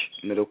rich,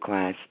 middle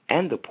class,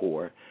 and the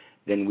poor.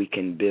 Then we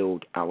can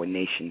build our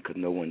nation because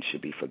no one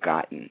should be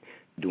forgotten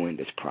during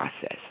this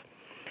process.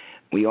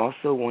 We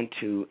also want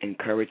to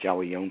encourage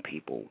our young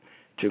people,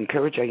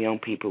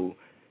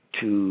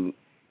 to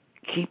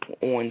keep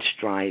on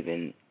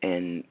striving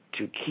and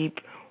to keep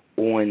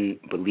on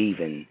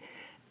believing.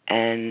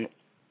 And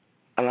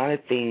a lot of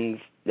things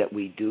that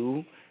we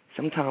do,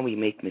 sometimes we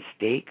make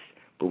mistakes,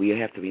 but we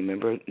have to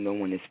remember no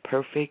one is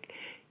perfect.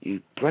 You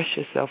brush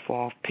yourself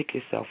off, pick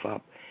yourself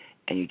up,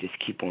 and you just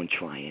keep on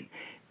trying.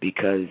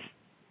 Because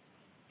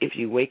if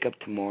you wake up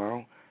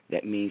tomorrow,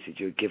 that means that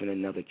you're given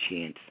another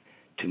chance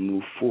to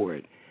move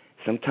forward.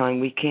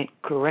 Sometimes we can't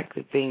correct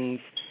the things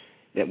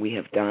that we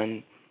have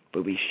done,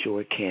 but we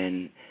sure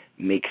can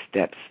make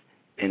steps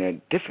in a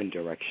different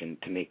direction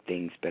to make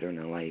things better in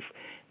our life.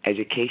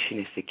 Education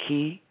is the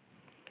key.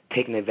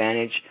 Taking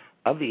advantage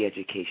of the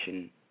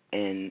education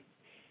and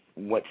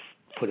what's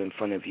put in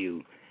front of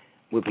you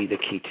will be the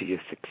key to your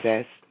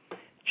success.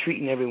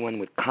 Treating everyone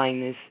with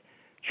kindness.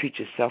 Treat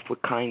yourself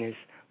with kindness.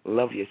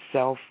 Love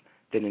yourself.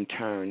 Then in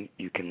turn,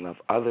 you can love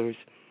others.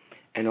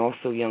 And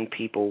also, young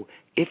people,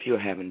 if you're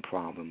having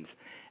problems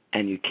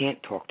and you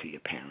can't talk to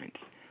your parents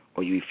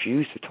or you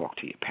refuse to talk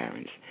to your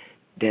parents,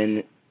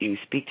 then you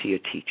speak to your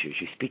teachers,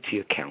 you speak to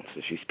your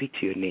counselors, you speak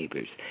to your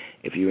neighbors.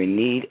 If you're in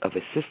need of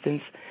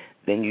assistance,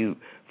 then you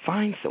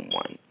find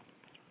someone.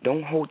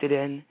 Don't hold it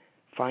in.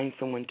 Find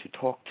someone to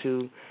talk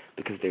to,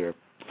 because there are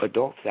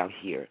adults out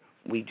here.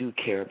 We do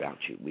care about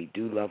you. We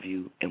do love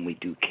you, and we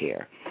do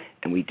care.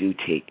 And we do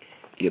take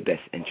your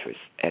best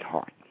interests at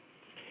heart.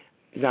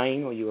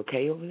 Zain, are you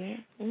okay over there?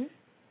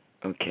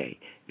 Mm-hmm. Okay.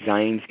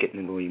 Zain's getting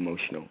a little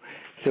emotional.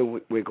 So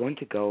we're going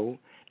to go,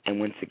 and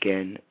once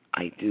again,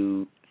 I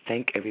do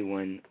thank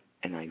everyone,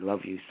 and I love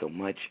you so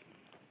much.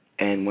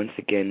 And once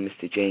again,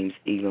 Mr. James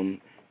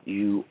Elam,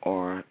 you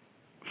are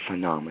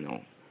phenomenal.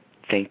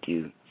 Thank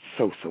you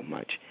so, so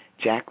much.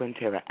 Jacqueline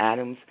Taylor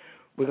Adams,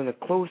 we're going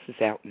to close this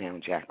out now,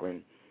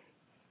 Jacqueline,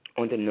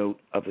 on the note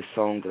of a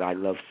song that I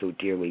love so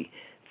dearly,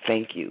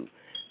 Thank You,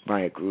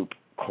 by a group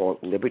called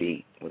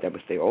Liberty. Well, that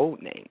was their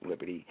old name,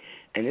 Liberty.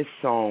 And this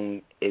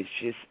song is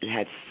just, it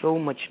had so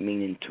much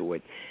meaning to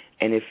it.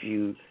 And if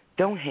you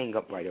don't hang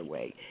up right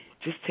away,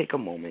 just take a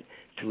moment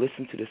to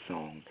listen to the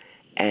song.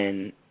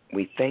 And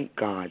we thank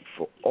God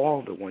for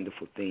all the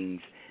wonderful things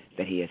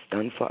that he has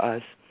done for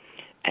us.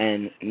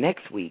 And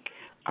next week,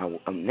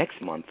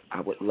 next month,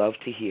 I would love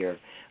to hear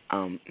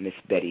Miss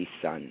Betty's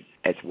son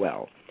as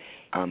well.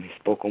 His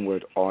spoken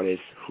word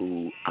artist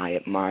who I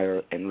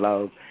admire and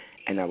love,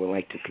 and I would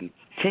like to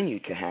continue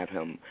to have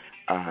him,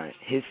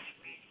 his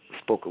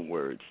spoken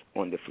words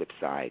on the flip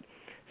side.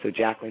 So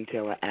Jacqueline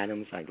Taylor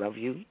Adams, I love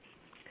you.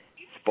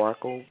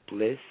 Sparkle,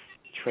 Bliss,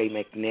 Trey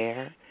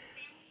McNair,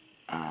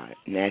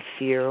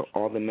 Nasir,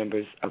 all the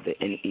members of the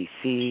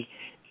NEC,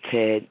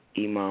 Ted,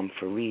 Imam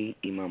Fareed,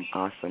 Imam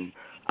Awesome.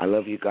 I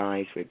love you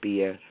guys,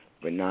 Rabia,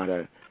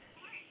 Renata,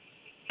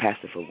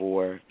 Pastor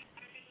Favor,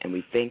 and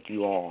we thank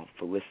you all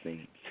for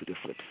listening to the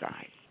flip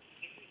side.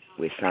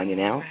 We're signing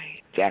out.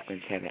 Right.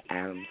 Jacqueline Taylor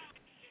Adams,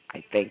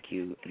 I thank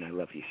you, and I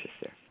love you,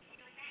 sister.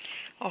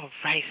 All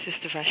right,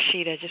 Sister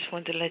Rashida, I just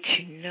wanted to let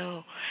you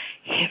know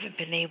you haven't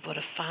been able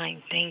to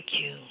find Thank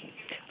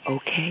You.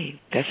 Okay,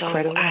 that's so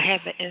quite a lot. I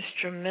have an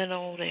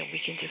instrumental that we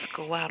can just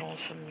go out on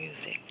some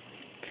music.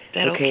 Is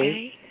that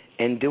okay?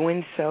 In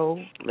doing so,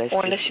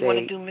 or unless you want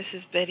to do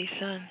Mrs. Betty's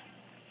son.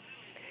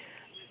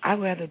 I'd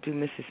rather do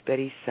Mrs.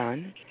 Betty's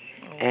son.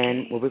 Okay.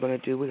 And what we're going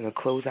to do, we're going to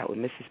close out with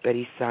Mrs.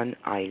 Betty's son.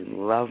 I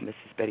love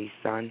Mrs. Betty's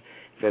son.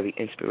 Very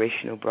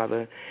inspirational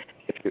brother.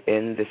 If you're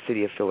in the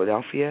city of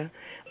Philadelphia,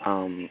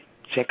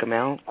 check him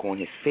out. Go on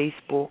his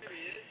Facebook.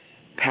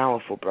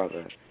 Powerful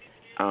brother.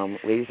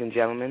 Ladies and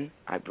gentlemen,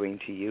 I bring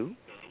to you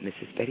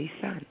Mrs. Betty's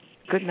son.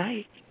 Good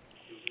night.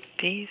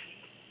 Peace.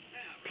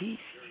 Peace.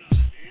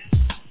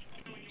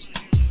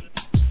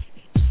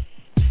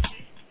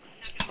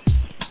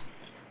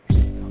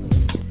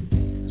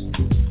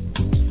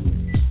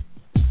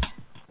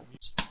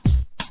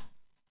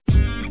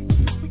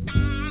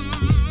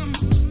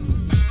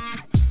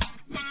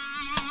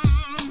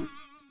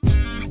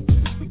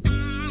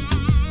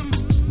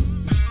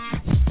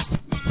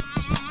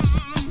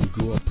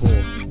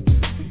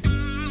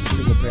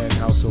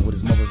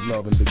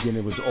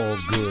 It was all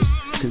good,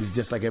 cause it's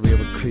just like every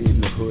other kid in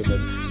the hood.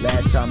 And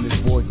last time this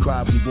boy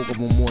cried when he woke up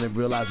one morning and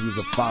realized he was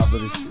a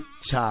fatherless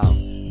child.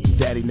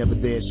 Daddy never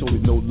there, showed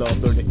him no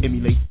love, learned to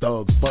emulate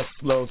thugs, bust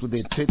slugs with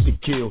the intent to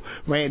kill,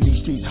 ran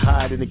these streets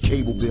higher than the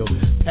cable bill,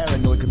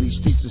 paranoid cause these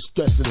streets are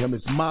stressing him.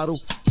 His motto,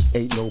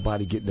 ain't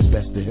nobody getting the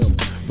best of him.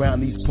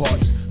 Round these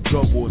parts,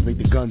 drug wars make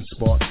the guns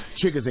spark.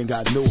 Triggers ain't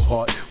got no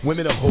heart.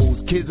 Women are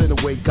hoes, kids in the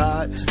way.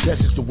 God,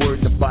 that's just the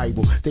word in the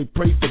Bible. They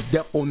pray for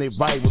death on their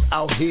rivals.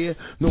 Out here,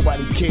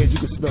 nobody cares.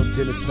 You can smell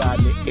genocide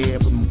in the air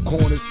from them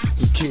corners.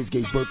 The kids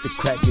gave birth to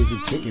crackheads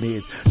and chicken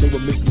heads. They were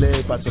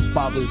misled by some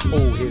fatherless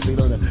old heads. They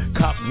learned to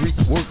cop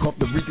work off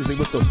the reekers. They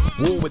went to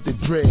war with the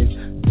dreads.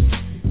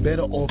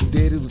 Better off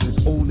dead, it was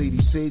his old lady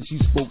said. She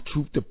spoke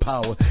truth to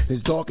power. His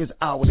darkest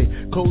hour, they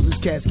closed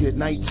his casket at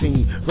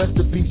 19. Rest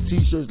in peace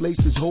t-shirts laced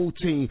his whole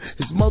team.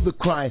 His mother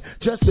crying,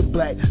 dressed in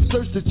black,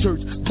 searched the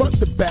church, front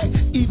to back.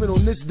 Even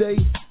on this day,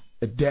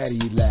 a daddy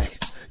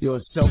relaxed. You're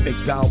a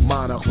self-exiled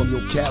monarch from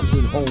your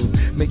castle and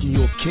home, making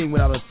you a king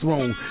without a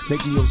throne,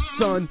 making your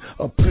son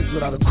a prince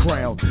without a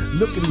crown.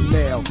 Look at him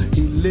now.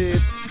 He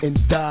lived and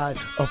died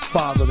a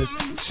fatherless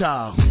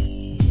child.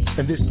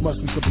 And this must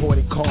be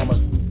supporting karma.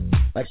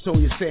 Like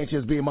Sonia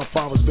Sanchez being my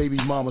father's baby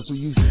mama. So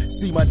you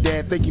see my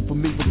dad, thank you for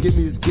me, but give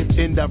me this gift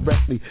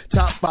indirectly.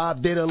 Top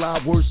 5 dead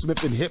alive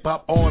wordsmith in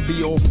hip-hop,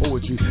 R&B, or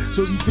poetry.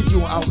 So if you think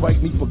you'll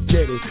outright me,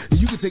 forget it. And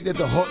you can take that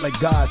to heart like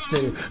God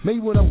said it.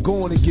 Maybe when I'm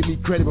gone and give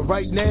me credit, but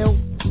right now,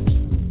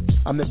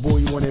 I'm that boy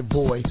you want, that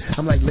boy.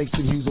 I'm like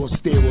Langston Hughes on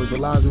steroids.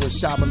 Alonzo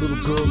Rashad, my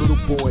little girl, little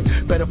boy.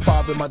 Better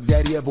father than my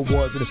daddy ever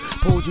was. And if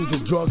poetry was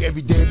a drug,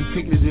 every day I'd be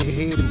taking it in your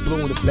head and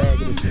blowing the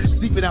bag. And it's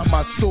seeping out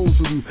my soul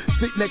so you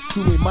sit next to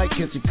me, might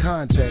catch a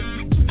contact.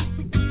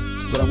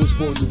 But I wish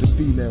boys was a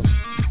female.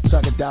 so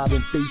I can dive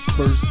in face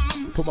first.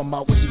 Put my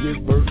mouth when she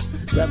gives birth.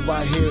 Grab her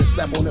by hair,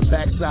 slap on the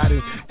backside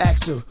and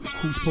ask her,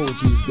 whose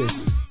poetry is this?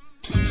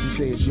 She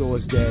say it's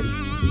yours, Daddy.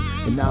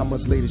 And 9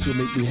 months later, she'll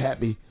make me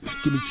happy.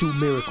 Give me 2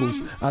 miracles.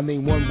 I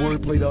name one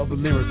wordplay, the other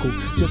lyrical.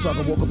 Just so I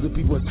can walk up to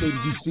people and say,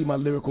 did you see my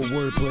lyrical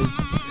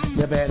wordplay?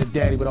 Never had a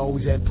daddy, but I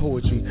always had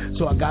poetry.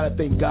 So I gotta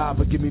thank God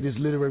for giving me this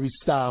literary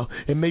style.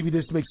 And maybe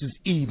this makes us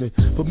even.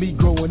 For me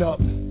growing up,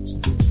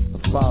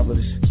 a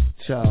fatherless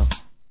child.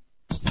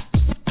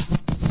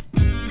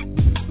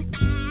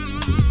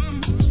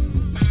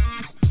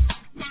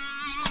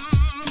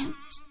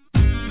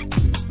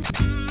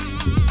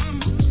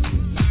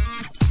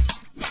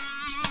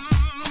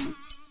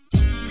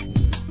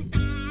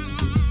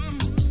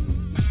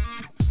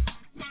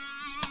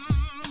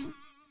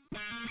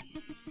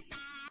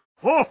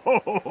 Ho, ho,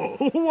 ho,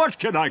 ho. What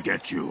can I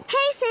get you?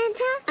 Hey,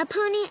 Santa! A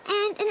pony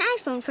and an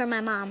iPhone for my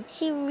mom.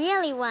 She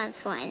really wants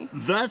one.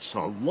 That's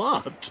a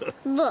lot.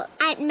 Look,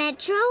 at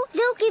Metro,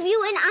 they'll give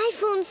you an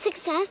iPhone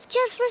 6S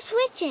just for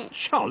switching.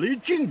 Jolly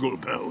jingle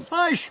bells.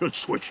 I should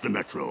switch to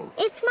Metro.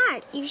 It's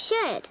smart. You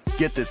should.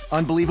 Get this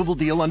unbelievable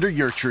deal under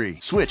your tree.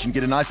 Switch and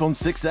get an iPhone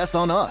 6S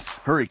on us.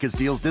 Hurry, because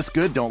deals this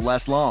good don't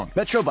last long.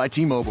 Metro by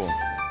T-Mobile.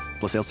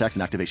 Plus sales tax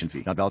and activation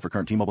fee. Not valid for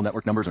current T-Mobile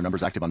network numbers or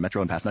numbers active on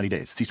Metro in past 90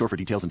 days. See store for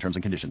details and terms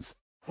and conditions.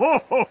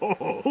 Ho, ho, ho,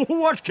 ho.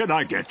 What can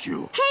I get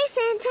you? Hey,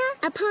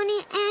 Santa! A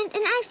pony and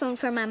an iPhone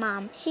for my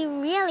mom. She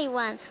really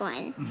wants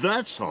one.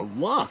 That's a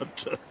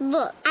lot.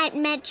 Look, at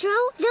Metro,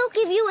 they'll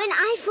give you an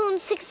iPhone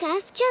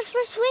 6S just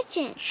for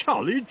switching.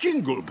 Jolly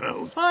jingle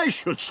bells. I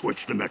should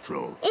switch to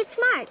Metro. It's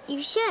smart.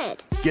 You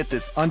should. Get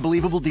this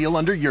unbelievable deal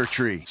under your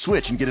tree.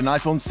 Switch and get an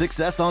iPhone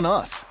 6S on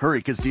us. Hurry,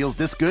 because deals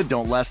this good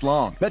don't last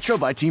long. Metro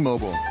by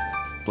T-Mobile.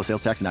 Plus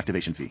sales tax and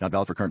activation fee. Not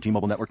valid for current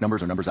T-Mobile network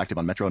numbers or numbers active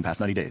on Metro in past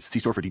 90 days. See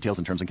store for details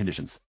and terms and conditions.